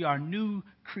creatures. We are new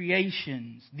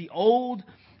creations. The old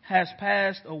has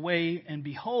passed away, and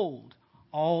behold,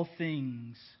 all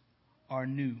things are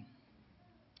new.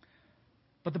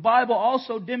 But the Bible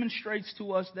also demonstrates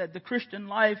to us that the Christian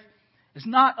life is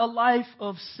not a life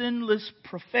of sinless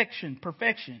perfection.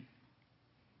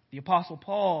 The Apostle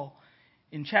Paul,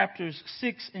 in chapters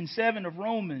 6 and 7 of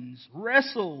Romans,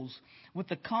 wrestles with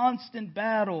the constant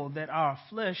battle that our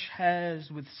flesh has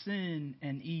with sin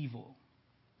and evil.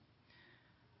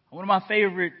 One of my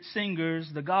favorite singers,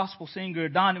 the gospel singer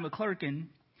Donnie McClurkin,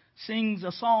 sings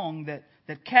a song that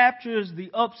captures the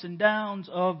ups and downs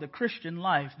of the Christian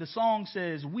life. The song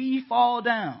says, "We fall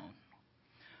down,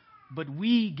 but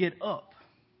we get up.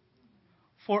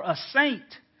 For a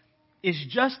saint is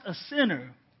just a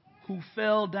sinner who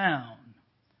fell down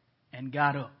and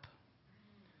got up."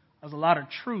 There's a lot of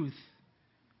truth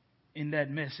in that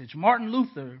message. Martin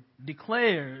Luther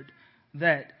declared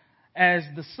that as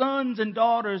the sons and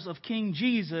daughters of King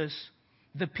Jesus,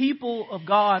 the people of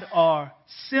God are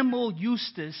simul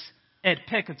justus et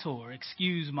peccator.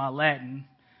 Excuse my Latin.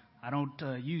 I don't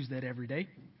use that every day.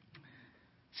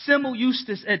 Simul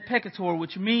justus et peccator,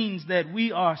 which means that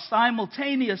we are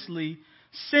simultaneously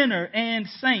sinner and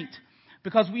saint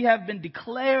because we have been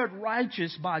declared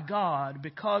righteous by God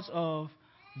because of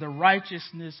the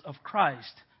righteousness of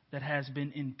Christ that has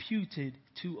been imputed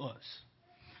to us.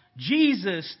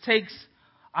 Jesus takes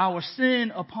our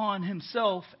sin upon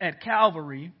himself at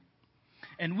Calvary,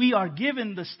 and we are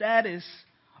given the status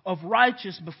of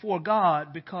righteous before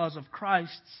God because of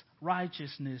Christ's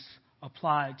righteousness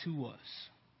applied to us.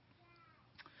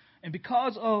 And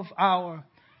because of our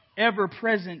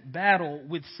ever-present battle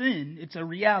with sin, it's a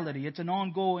reality. It's an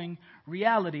ongoing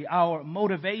reality. Our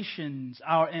motivations,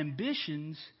 our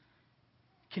ambitions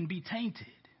can be tainted.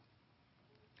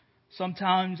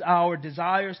 Sometimes our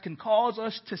desires can cause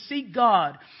us to seek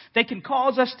God. They can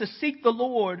cause us to seek the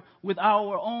Lord with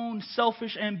our own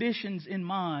selfish ambitions in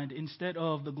mind instead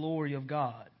of the glory of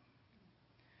God.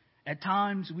 At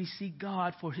times we seek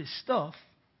God for his stuff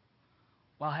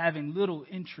while having little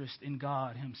interest in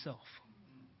God himself.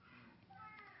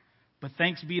 But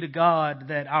thanks be to God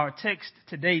that our text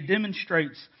today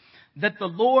demonstrates that the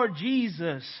Lord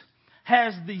Jesus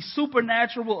has the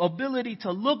supernatural ability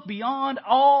to look beyond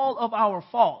all of our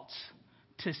faults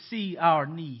to see our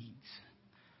needs.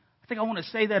 I think I want to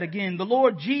say that again. The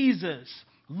Lord Jesus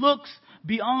looks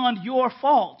beyond your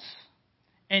faults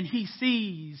and he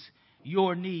sees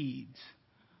your needs.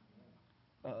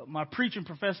 My preaching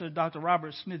professor, Dr.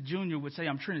 Robert Smith Jr., would say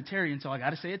I'm Trinitarian, so I got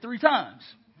to say it 3 times.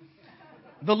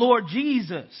 The Lord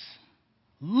Jesus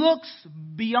looks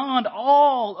beyond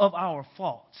all of our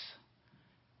faults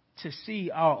to see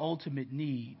our ultimate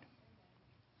need.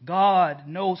 God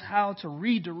knows how to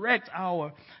redirect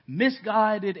our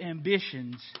misguided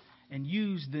ambitions and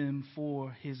use them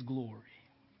for his glory.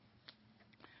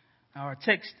 Our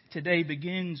text today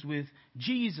begins with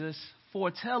Jesus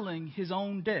foretelling his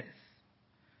own death.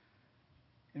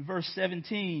 In verse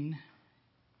 17,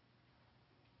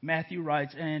 Matthew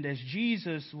writes, "And as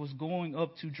Jesus was going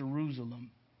up to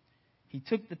Jerusalem, he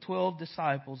took the 12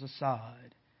 disciples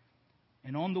aside.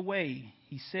 And on the way,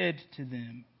 he said to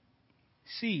them,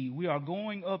 'See, we are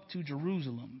going up to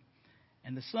Jerusalem,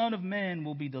 and the Son of Man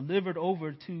will be delivered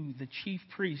over to the chief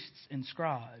priests and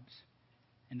scribes,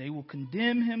 and they will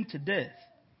condemn him to death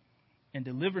and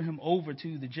deliver him over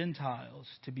to the Gentiles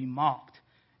to be mocked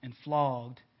and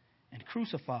flogged and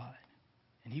crucified,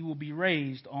 and he will be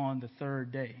raised on the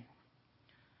 3rd day.'"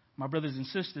 My brothers and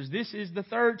sisters, this is the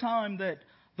 3rd time that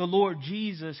the Lord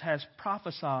Jesus has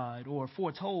prophesied or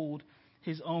foretold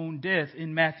his own death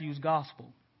in Matthew's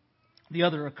gospel. The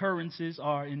other occurrences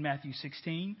are in Matthew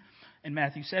 16 and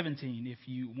Matthew 17, if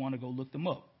you want to go look them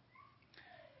up.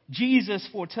 Jesus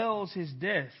foretells his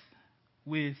death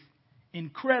with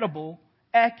incredible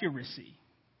accuracy.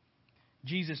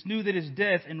 Jesus knew that his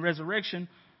death and resurrection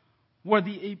were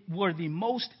the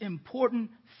most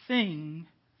important thing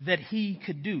that he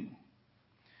could do.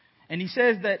 And he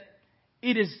says that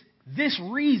it is this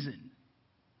reason,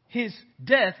 his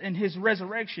death and his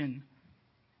resurrection,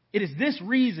 it is this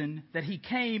reason that he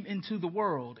came into the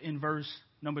world in verse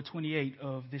number 28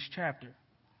 of this chapter.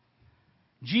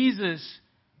 Jesus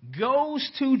goes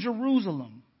to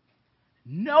Jerusalem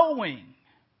knowing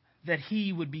that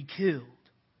he would be killed.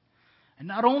 And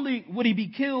not only would he be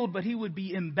killed, but he would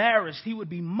be embarrassed. He would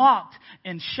be mocked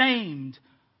and shamed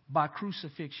by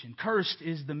crucifixion. Cursed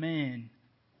is the man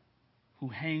who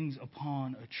hangs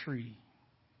upon a tree.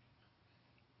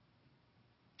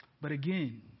 But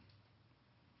again,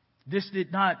 this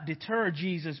did not deter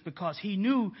Jesus because he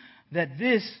knew that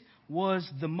this was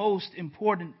the most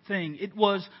important thing. It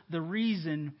was the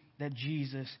reason that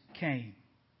Jesus came.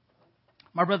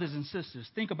 My brothers and sisters,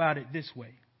 think about it this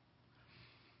way.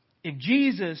 If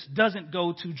Jesus doesn't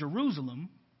go to Jerusalem,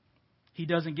 he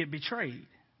doesn't get betrayed.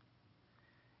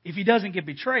 If he doesn't get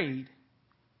betrayed,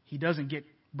 he doesn't get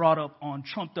brought up on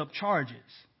trumped up charges.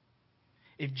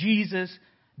 If Jesus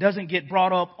doesn't get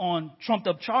brought up on trumped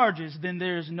up charges, then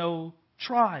there's no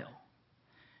trial.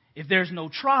 If there's no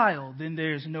trial, then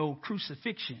there's no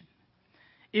crucifixion.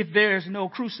 If there's no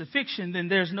crucifixion, then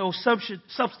there's no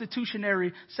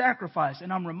substitutionary sacrifice.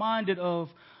 And I'm reminded of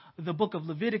the book of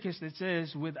Leviticus that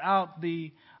says, without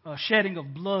the shedding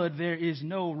of blood, there is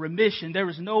no remission. There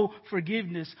is no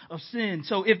forgiveness of sin.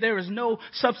 So if there is no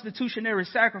substitutionary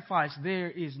sacrifice, there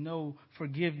is no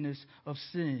forgiveness of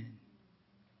sin.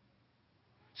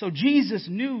 So Jesus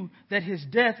knew that his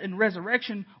death and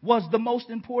resurrection was the most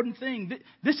important thing.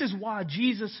 This is why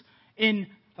Jesus, in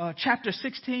chapter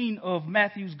 16 of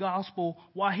Matthew's gospel,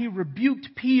 why he rebuked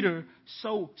Peter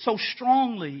so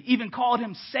strongly, even called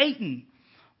him Satan.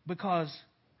 Because,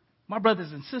 my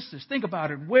brothers and sisters, think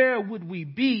about it. Where would we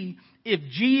be if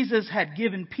Jesus had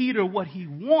given Peter what he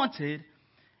wanted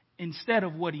instead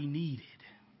of what he needed?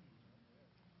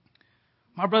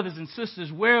 My brothers and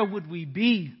sisters, where would we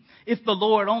be if the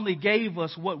Lord only gave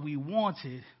us what we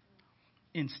wanted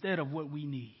instead of what we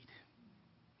need?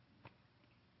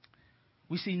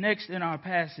 We see next in our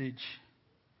passage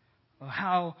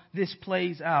how this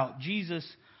plays out. Jesus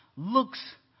looks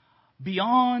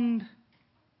beyond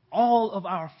all of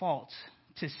our faults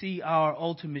to see our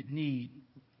ultimate need.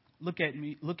 Look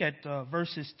at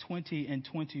verses 20 and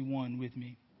 21 with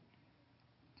me.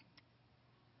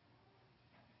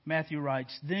 Matthew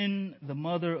writes, "Then the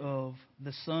mother of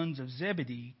the sons of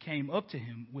Zebedee came up to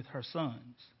him with her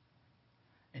sons,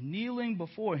 and kneeling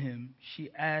before him,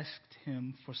 she asked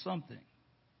him for something.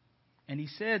 And he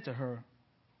said to her,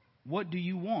 'What do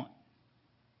you want?'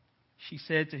 She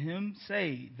said to him,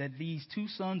 'Say that these two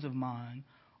sons of mine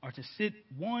are to sit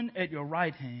one at your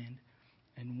right hand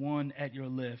and one at your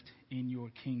left in your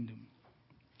kingdom.'"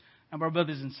 Now, my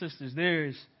brothers and sisters,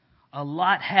 there's a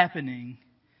lot happening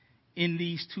in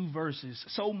these two verses.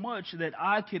 So much that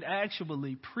I could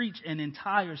actually preach an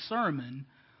entire sermon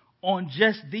on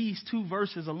just these two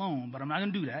verses alone. But I'm not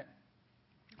going to do that.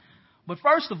 But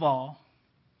first of all,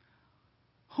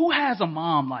 who has a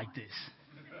mom like this?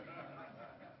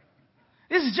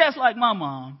 This is just like my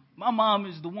mom. My mom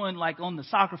is the one like on the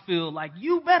soccer field, like,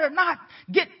 you better not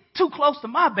get too close to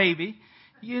my baby,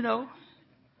 you know.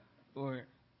 Or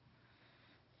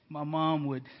my mom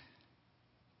would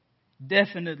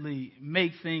definitely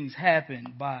make things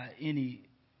happen by any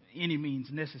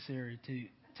means necessary to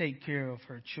take care of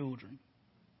her children.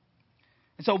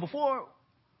 And so before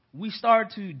we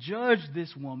start to judge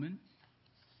this woman,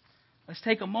 let's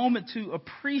take a moment to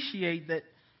appreciate that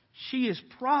she is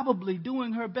probably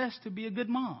doing her best to be a good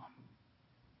mom.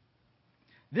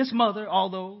 This mother,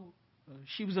 although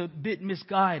she was a bit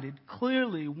misguided,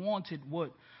 clearly wanted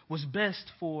what was best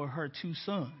for her two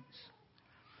sons.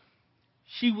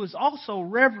 She was also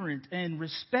reverent and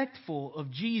respectful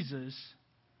of Jesus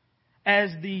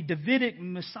as the Davidic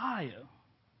Messiah.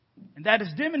 And that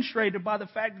is demonstrated by the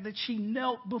fact that she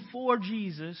knelt before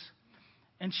Jesus,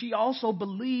 and she also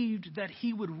believed that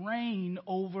he would reign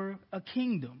over a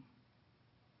kingdom.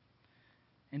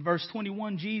 In verse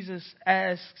 21, Jesus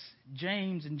asks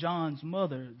James and John's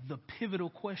mother the pivotal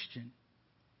question,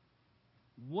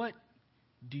 "What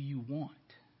do you want?"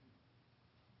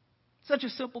 Such a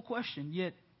simple question,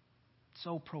 yet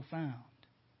so profound.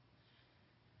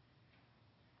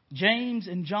 James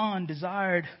and John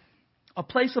desired a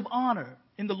place of honor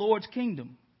in the Lord's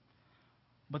kingdom,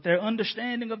 but their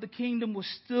understanding of the kingdom was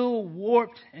still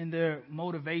warped and their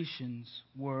motivations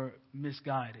were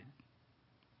misguided.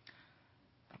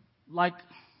 Like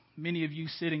many of you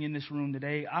sitting in this room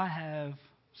today, I have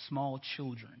small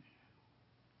children.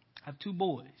 I have two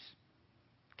boys.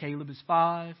 Caleb is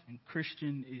 5 and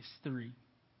Christian is 3.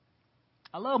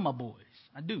 I love my boys.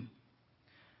 I do.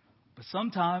 But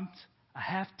sometimes I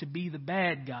have to be the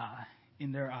bad guy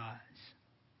in their eyes.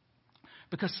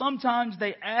 Because sometimes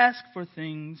they ask for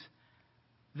things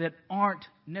that aren't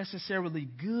necessarily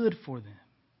good for them.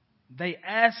 They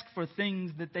ask for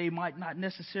things that they might not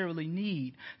necessarily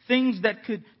need, things that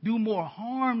could do more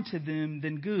harm to them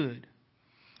than good.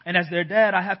 And as their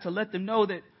dad, I have to let them know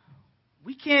that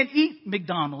we can't eat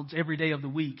McDonald's every day of the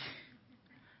week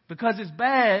because it's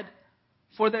bad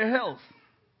for their health.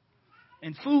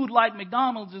 And food like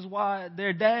McDonald's is why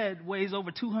their dad weighs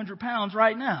over 200 pounds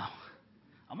right now.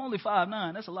 I'm only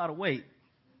 5'9". That's a lot of weight.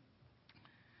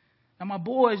 Now my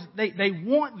boys, they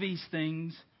want these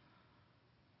things,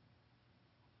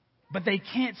 but they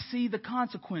can't see the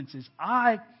consequences.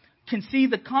 I can see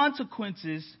the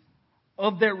consequences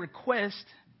of their request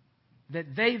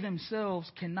that they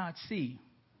themselves cannot see.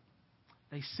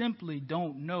 They simply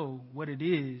don't know what it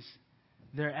is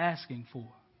they're asking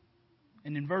for.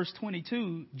 And in verse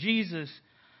 22, Jesus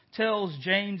tells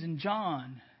James and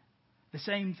John the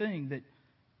same thing, that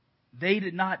they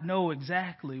did not know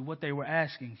exactly what they were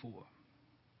asking for.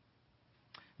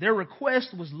 Their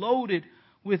request was loaded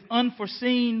with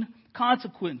unforeseen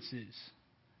consequences.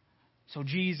 So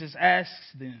Jesus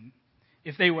asks them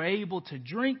if they were able to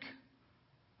drink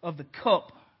of the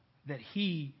cup that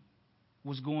he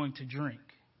was going to drink.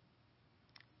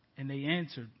 And they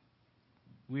answered,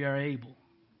 "We are able."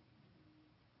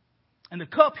 And the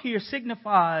cup here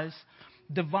signifies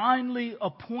divinely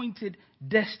appointed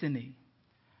destiny.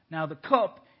 Now, the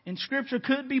cup in Scripture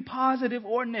could be positive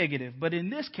or negative, but in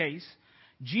this case,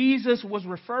 Jesus was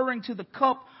referring to the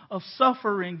cup of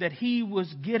suffering that he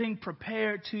was getting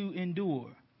prepared to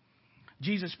endure.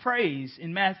 Jesus prays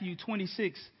in Matthew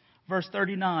 26, verse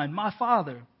 39, "My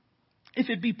Father, if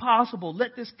it be possible,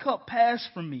 let this cup pass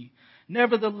from me.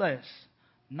 Nevertheless,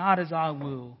 not as I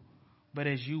will, but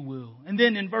as you will." And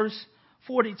then in verse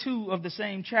 42 of the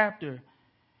same chapter,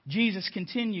 Jesus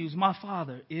continues, "My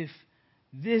Father, if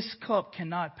this cup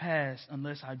cannot pass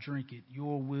unless I drink it,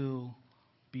 your will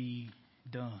be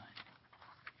done."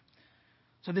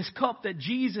 So this cup that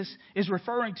Jesus is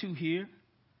referring to here,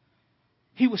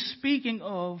 he was speaking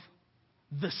of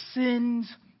the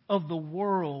sins of the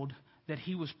world that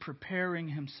he was preparing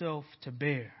himself to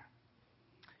bear.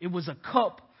 It was a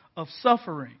cup of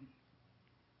suffering.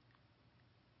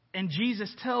 And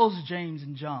Jesus tells James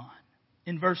and John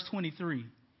in verse 23,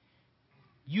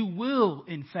 "You will,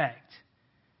 in fact,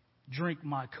 drink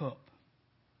my cup."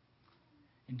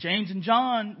 And James and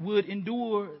John would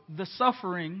endure the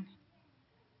suffering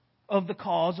of the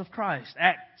cause of Christ.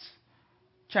 Acts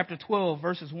chapter 12,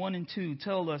 verses 1 and 2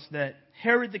 tell us that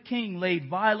Herod the king laid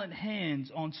violent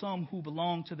hands on some who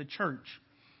belonged to the church,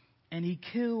 and he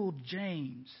killed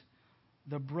James,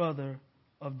 the brother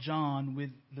of John,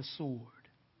 with the sword.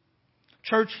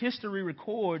 Church history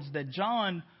records that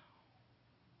John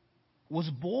was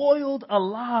boiled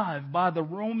alive by the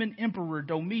Roman Emperor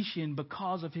Domitian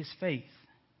because of his faith.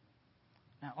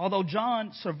 Now, although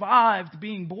John survived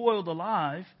being boiled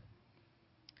alive,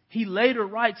 he later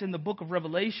writes in the book of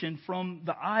Revelation from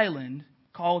the island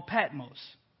called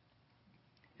Patmos.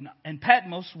 And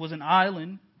Patmos was an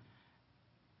island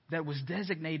that was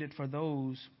designated for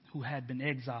those who had been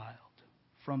exiled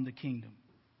from the kingdom.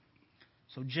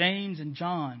 So James and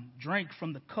John drank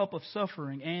from the cup of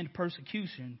suffering and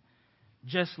persecution,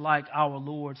 just like our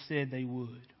Lord said they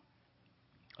would.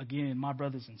 Again, my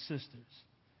brothers and sisters,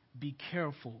 be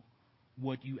careful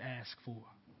what you ask for,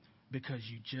 because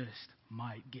you just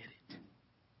might get it.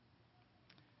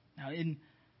 Now, in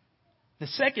the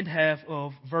second half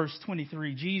of verse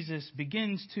 23, Jesus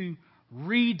begins to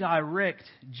redirect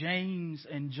James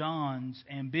and John's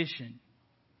ambition.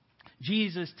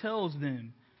 Jesus tells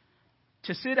them,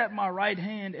 "To sit at my right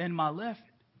hand and my left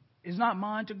is not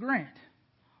mine to grant,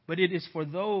 but it is for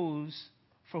those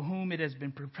for whom it has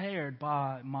been prepared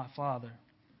by my Father."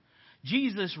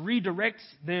 Jesus redirects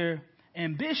their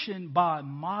ambition by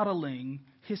modeling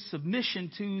his submission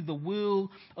to the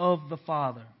will of the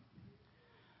Father.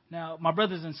 Now, my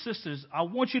brothers and sisters, I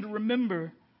want you to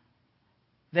remember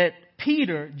that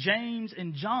Peter, James,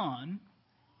 and John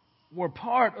were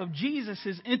part of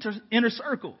Jesus' inner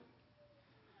circle.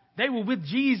 They were with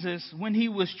Jesus when he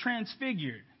was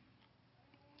transfigured.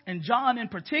 And John in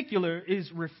particular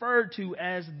is referred to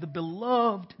as the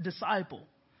beloved disciple.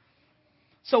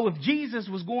 So if Jesus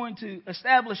was going to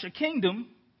establish a kingdom,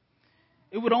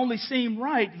 it would only seem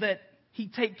right that he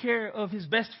take care of his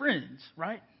best friends,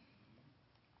 right?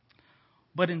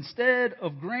 But instead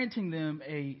of granting them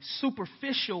a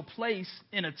superficial place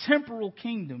in a temporal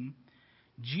kingdom,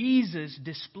 Jesus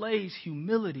displays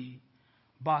humility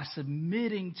by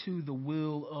submitting to the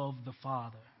will of the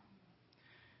Father.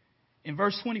 In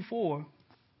verse 24,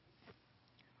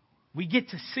 we get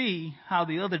to see how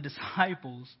the other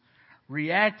disciples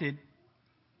reacted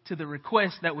to the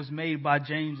request that was made by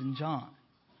James and John.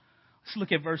 Let's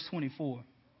look at verse 24.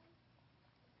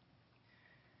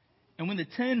 And when the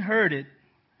 10 heard it,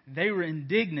 they were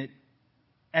indignant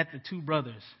at the two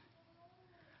brothers.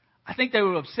 I think they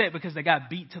were upset because they got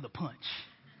beat to the punch.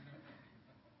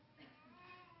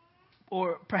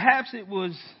 Or perhaps it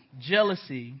was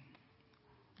jealousy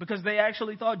because they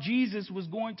actually thought Jesus was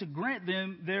going to grant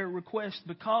them their request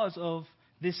because of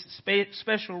this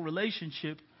special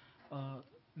relationship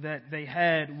that they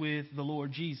had with the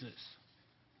Lord Jesus.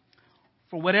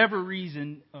 For whatever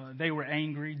reason, they were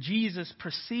angry. Jesus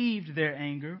perceived their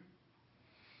anger,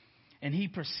 and he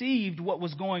perceived what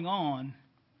was going on.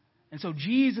 And so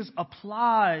Jesus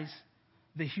applies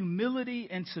the humility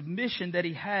and submission that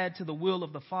he had to the will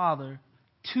of the Father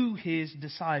to his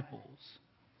disciples.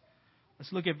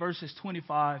 Let's look at verses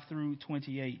 25 through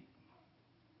 28.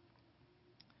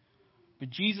 But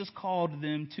Jesus called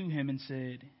them to him and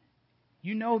said,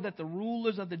 "You know that the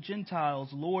rulers of the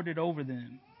Gentiles lord it over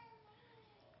them,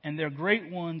 and their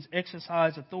great ones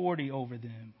exercise authority over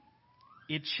them.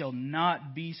 It shall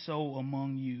not be so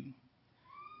among you.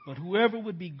 But whoever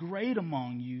would be great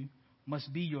among you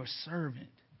must be your servant,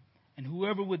 and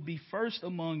whoever would be first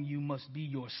among you must be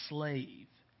your slave.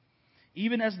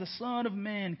 Even as the Son of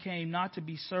Man came not to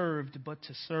be served, but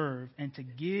to serve, and to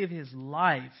give his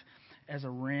life as a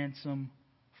ransom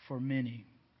for many."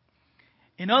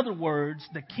 In other words,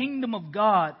 the kingdom of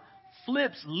God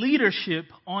flips leadership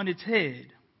on its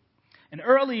head. And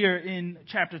earlier in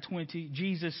chapter 20,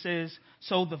 Jesus says,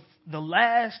 so the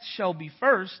last shall be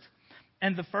first,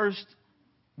 and the first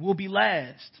will be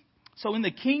last. So in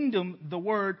the kingdom, the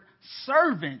word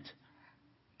servant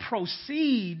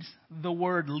precedes the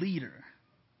word leader.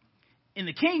 In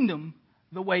the kingdom,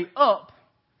 the way up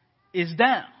is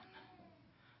down.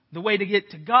 The way to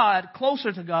get to God,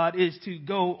 closer to God, is to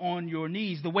go on your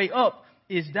knees. The way up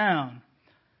is down.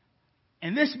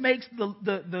 And this makes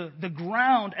the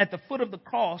ground at the foot of the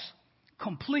cross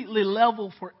completely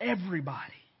level for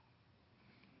everybody.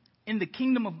 In the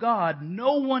kingdom of God,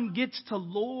 no one gets to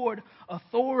lord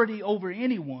authority over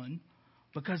anyone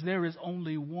because there is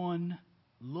only one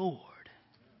Lord.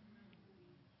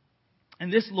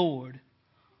 And this Lord,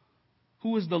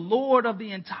 who is the Lord of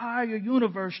the entire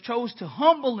universe, chose to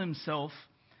humble himself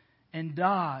and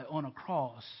die on a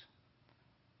cross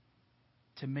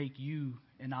to make you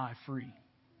and I free.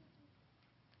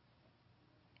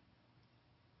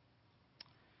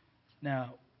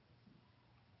 Now,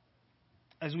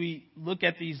 as we look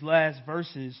at these last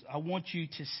verses, I want you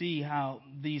to see how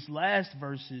these last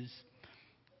verses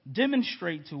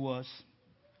demonstrate to us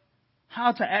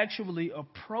how to actually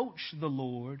approach the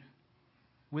Lord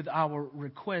with our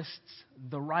requests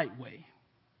the right way.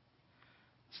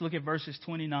 Let's look at verses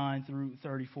 29 through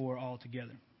 34 all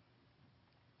together.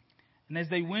 And as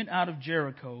they went out of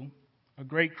Jericho, a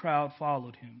great crowd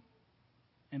followed him.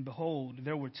 And behold,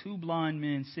 there were two blind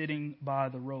men sitting by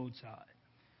the roadside.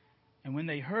 And when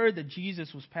they heard that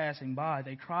Jesus was passing by,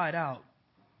 they cried out,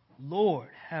 "Lord,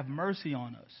 have mercy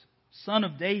on us, Son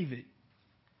of David."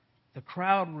 The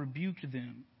crowd rebuked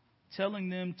them, telling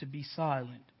them to be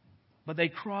silent. But they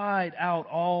cried out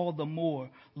all the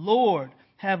more, "Lord,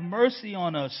 have mercy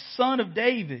on us, Son of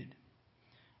David."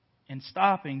 And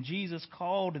stopping, Jesus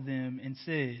called them and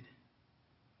said,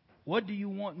 "What do you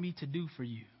want me to do for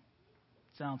you?"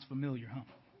 Sounds familiar, huh?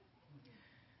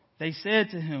 They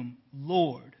said to him,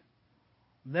 "Lord,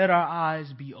 let our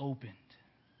eyes be opened."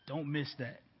 Don't miss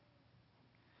that.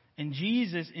 And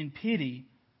Jesus, in pity,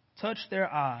 touched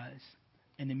their eyes,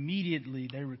 and immediately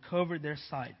they recovered their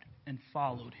sight and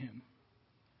followed him.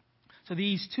 So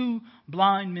these two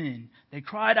blind men, they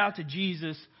cried out to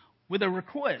Jesus with a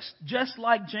request, just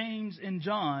like James and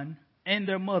John and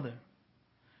their mother.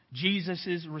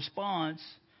 Jesus' response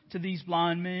to these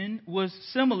blind men was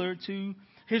similar to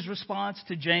his response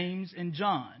to James and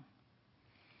John.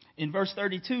 In verse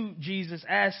 32, Jesus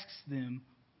asks them,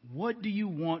 "What do you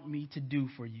want me to do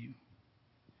for you?"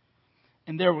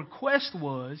 And their request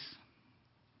was,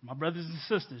 my brothers and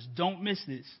sisters, don't miss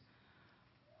this,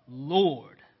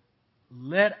 "Lord,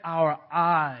 let our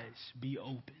eyes be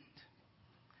opened."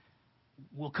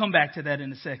 We'll come back to that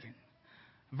in a second.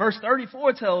 Verse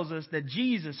 34 tells us that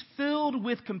Jesus, filled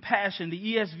with compassion, the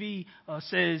ESV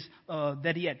says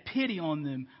that he had pity on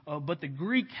them, but the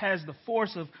Greek has the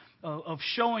force of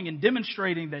showing and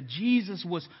demonstrating that Jesus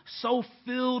was so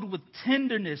filled with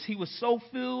tenderness, he was so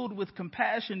filled with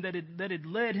compassion that it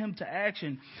led him to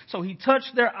action. So he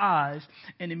touched their eyes,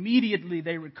 and immediately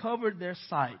they recovered their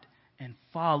sight and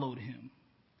followed him.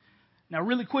 Now,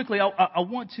 really quickly, I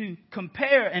want to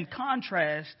compare and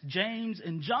contrast James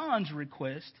and John's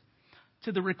request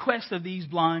to the request of these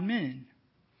blind men.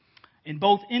 In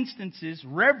both instances,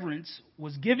 reverence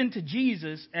was given to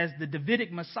Jesus as the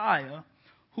Davidic Messiah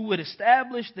who would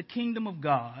establish the kingdom of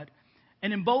God.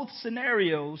 And in both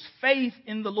scenarios, faith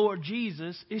in the Lord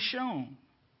Jesus is shown.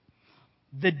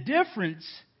 The difference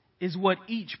is what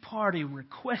each party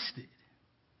requested.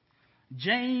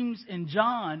 James and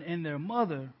John and their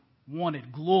mother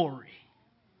wanted glory.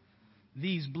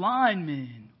 These blind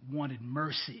men wanted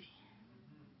mercy.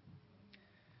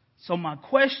 So my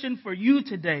question for you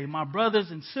today, my brothers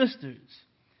and sisters,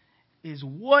 is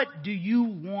what do you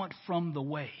want from the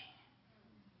way?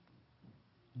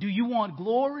 Do you want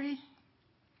glory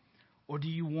or do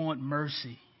you want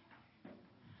mercy?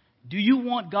 Do you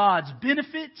want God's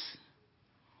benefits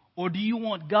or do you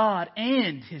want God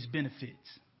and his benefits?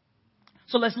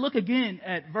 So let's look again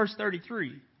at verse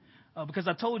 33 because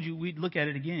I told you we'd look at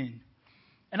it again.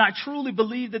 And I truly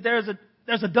believe that there's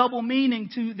a double meaning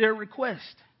to their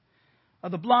request.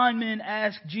 The blind men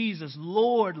asked Jesus,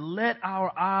 Lord, let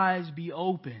our eyes be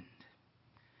opened.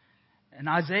 And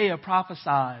Isaiah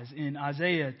prophesies in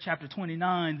Isaiah chapter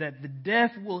 29 that the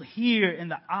deaf will hear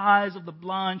and the eyes of the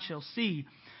blind shall see.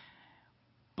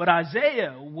 But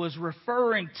Isaiah was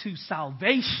referring to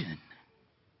salvation.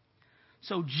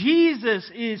 So Jesus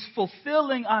is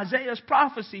fulfilling Isaiah's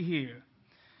prophecy here.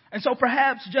 And so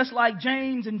perhaps just like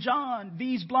James and John,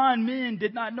 these blind men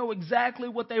did not know exactly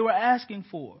what they were asking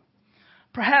for.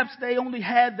 Perhaps they only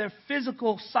had their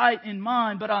physical sight in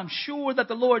mind, but I'm sure that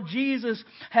the Lord Jesus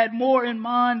had more in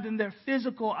mind than their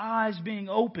physical eyes being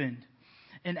opened.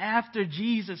 And after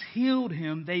Jesus healed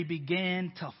him, they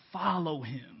began to follow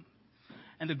him.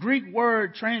 And the Greek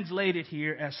word translated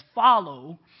here as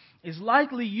follow is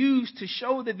likely used to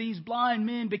show that these blind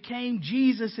men became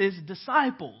Jesus'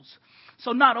 disciples.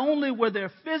 So not only were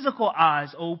their physical eyes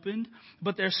opened,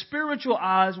 but their spiritual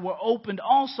eyes were opened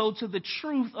also to the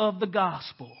truth of the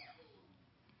gospel.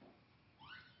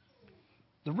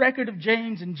 The record of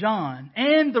James and John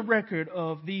and the record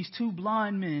of these two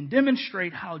blind men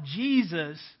demonstrate how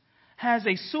Jesus has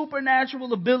a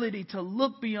supernatural ability to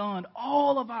look beyond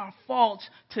all of our faults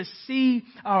to see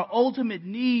our ultimate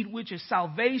need, which is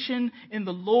salvation in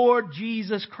the Lord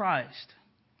Jesus Christ.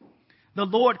 The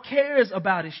Lord cares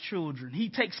about his children. He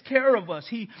takes care of us.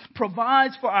 He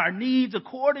provides for our needs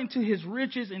according to his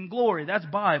riches and glory. That's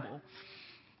Bible.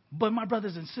 But my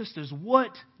brothers and sisters,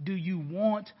 what do you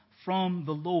want from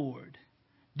the Lord?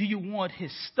 Do you want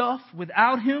his stuff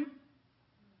without him?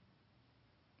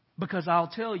 Because I'll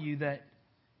tell you that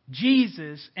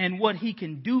Jesus and what he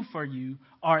can do for you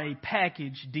are a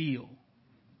package deal.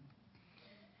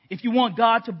 If you want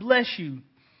God to bless you,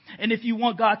 and if you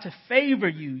want God to favor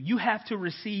you, you have to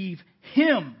receive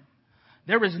him.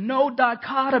 There is no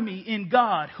dichotomy in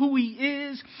God. Who he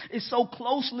is so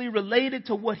closely related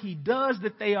to what he does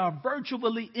that they are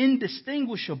virtually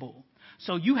indistinguishable.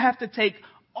 So you have to take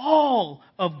all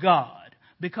of God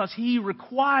because he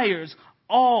requires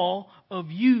all of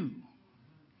you.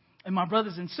 And my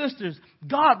brothers and sisters,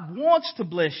 God wants to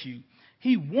bless you.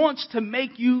 He wants to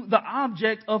make you the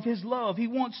object of his love. He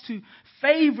wants to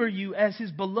favor you as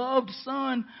his beloved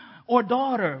son or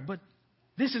daughter. But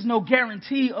this is no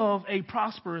guarantee of a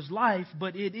prosperous life,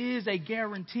 but it is a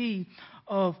guarantee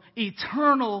of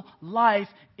eternal life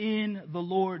in the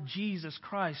Lord Jesus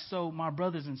Christ. So, my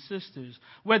brothers and sisters,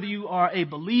 whether you are a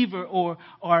believer or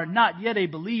are not yet a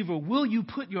believer, will you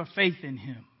put your faith in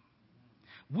him?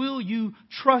 Will you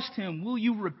trust him? Will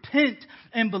you repent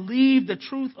and believe the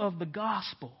truth of the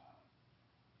gospel?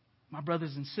 My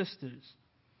brothers and sisters,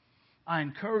 I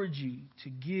encourage you to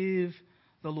give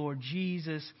the Lord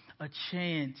Jesus a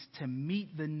chance to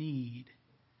meet the need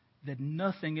that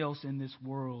nothing else in this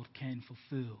world can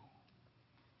fulfill.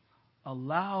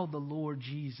 Allow the Lord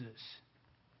Jesus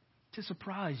to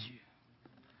surprise you.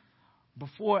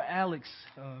 Before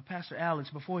Pastor Alex,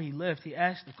 before he left, he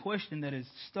asked a question that has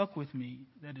stuck with me,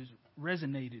 that has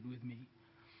resonated with me.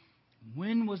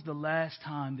 When was the last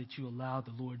time that you allowed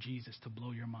the Lord Jesus to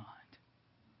blow your mind?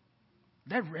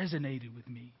 That resonated with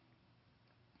me.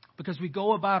 Because we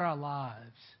go about our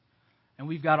lives and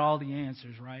we've got all the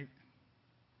answers, right?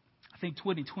 I think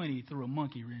 2020 threw a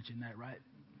monkey wrench in that, right?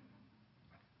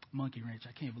 Monkey wrench.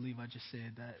 I can't believe I just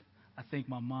said that. I think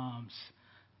my mom's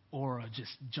aura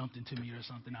just jumped into me or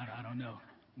something. I don't know.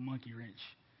 Monkey wrench.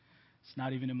 It's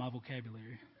not even in my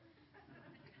vocabulary.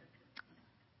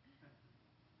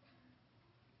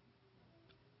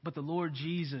 But the Lord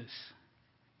Jesus,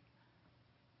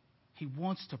 he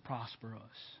wants to prosper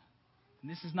us. And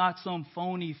this is not some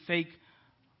phony, fake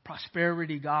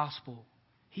prosperity gospel.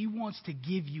 He wants to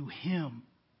give you him.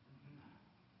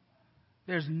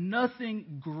 There's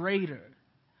nothing greater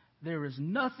there is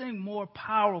nothing more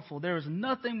powerful, there is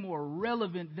nothing more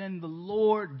relevant than the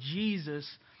Lord Jesus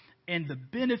and the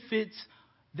benefits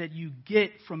that you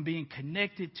get from being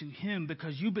connected to Him,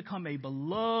 because you become a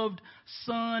beloved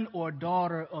son or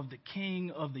daughter of the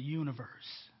King of the universe.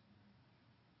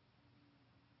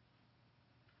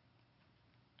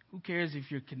 Who cares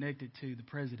if you're connected to the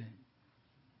president?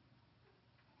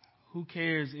 Who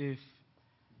cares if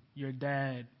your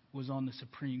dad was on the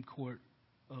Supreme Court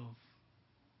of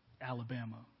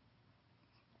Alabama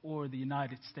or the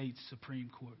United States Supreme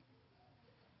Court?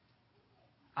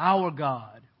 Our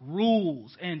God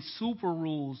rules and super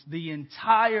rules the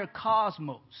entire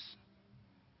cosmos.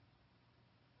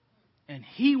 And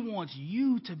He wants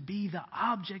you to be the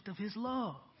object of His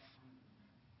love.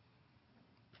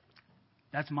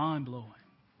 That's mind-blowing.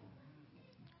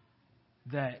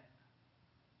 That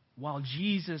while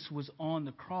Jesus was on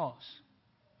the cross,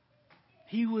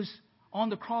 He was on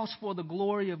the cross for the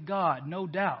glory of God, no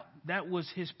doubt. That was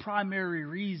His primary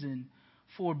reason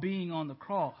for being on the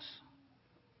cross.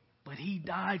 But He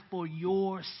died for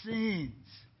your sins.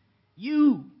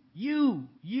 You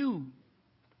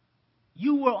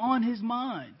were on His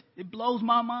mind. It blows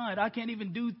my mind. I can't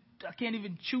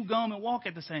even chew gum and walk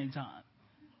at the same time.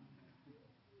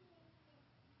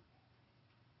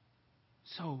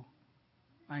 So,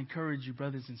 I encourage you,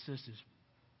 brothers and sisters,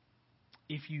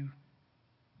 if you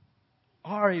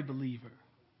are a believer,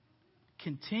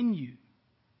 continue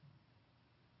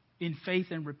in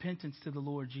faith and repentance to the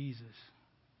Lord Jesus.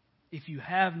 If you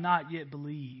have not yet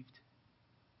believed,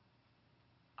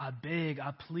 I beg,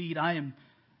 I plead, I am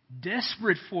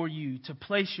desperate for you to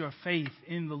place your faith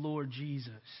in the Lord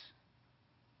Jesus,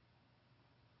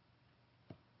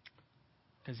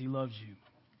 because He loves you.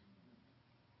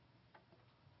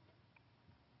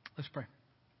 Let's pray.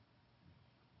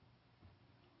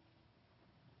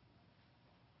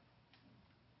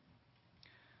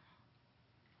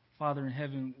 Father in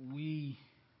heaven, we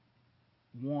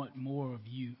want more of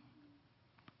you.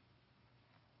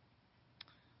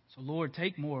 So, Lord,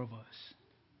 take more of us.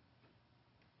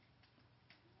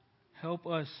 Help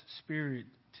us, Spirit,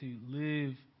 to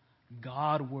live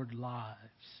Godward lives.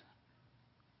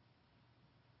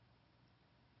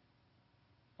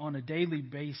 On a daily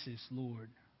basis, Lord,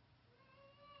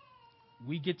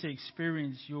 we get to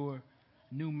experience your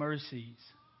new mercies.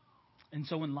 And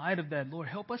so in light of that, Lord,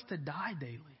 help us to die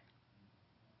daily.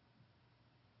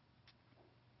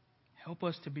 Help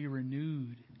us to be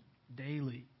renewed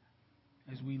daily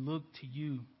as we look to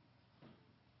you.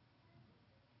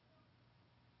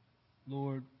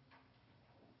 Lord,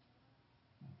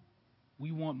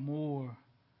 we want more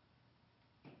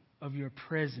of your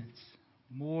presence,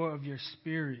 more of your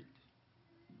Spirit.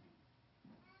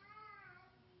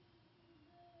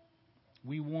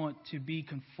 We want to be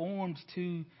conformed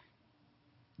to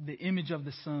the image of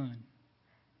the Son.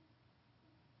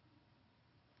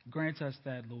 Grant us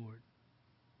that, Lord.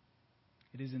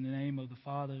 It is in the name of the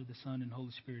Father, the Son, and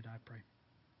Holy Spirit I pray.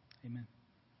 Amen.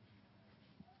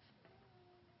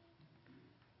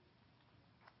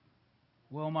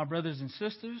 Well, my brothers and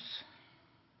sisters,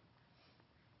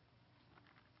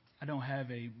 I don't have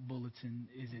a bulletin.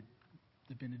 Is it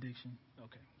the benediction?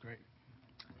 Okay, great.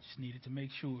 Just needed to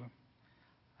make sure.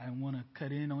 I didn't want to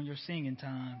cut in on your singing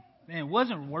time. Man,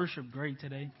 wasn't worship great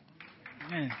today?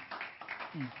 Man,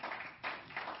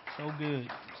 so good,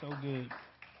 so good.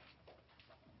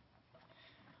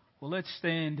 Well, let's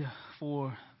stand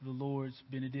for the Lord's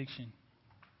benediction.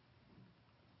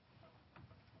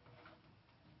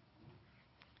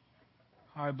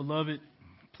 All right, beloved,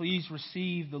 please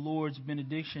receive the Lord's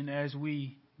benediction as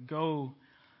we go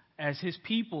as His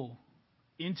people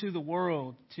into the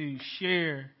world to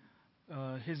share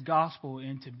His gospel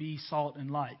and to be salt and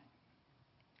light.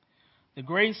 The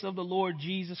grace of the Lord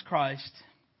Jesus Christ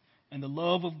and the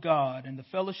love of God and the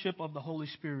fellowship of the Holy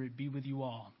Spirit be with you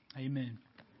all. Amen.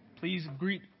 Please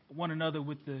greet one another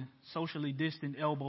with the socially distant elbow.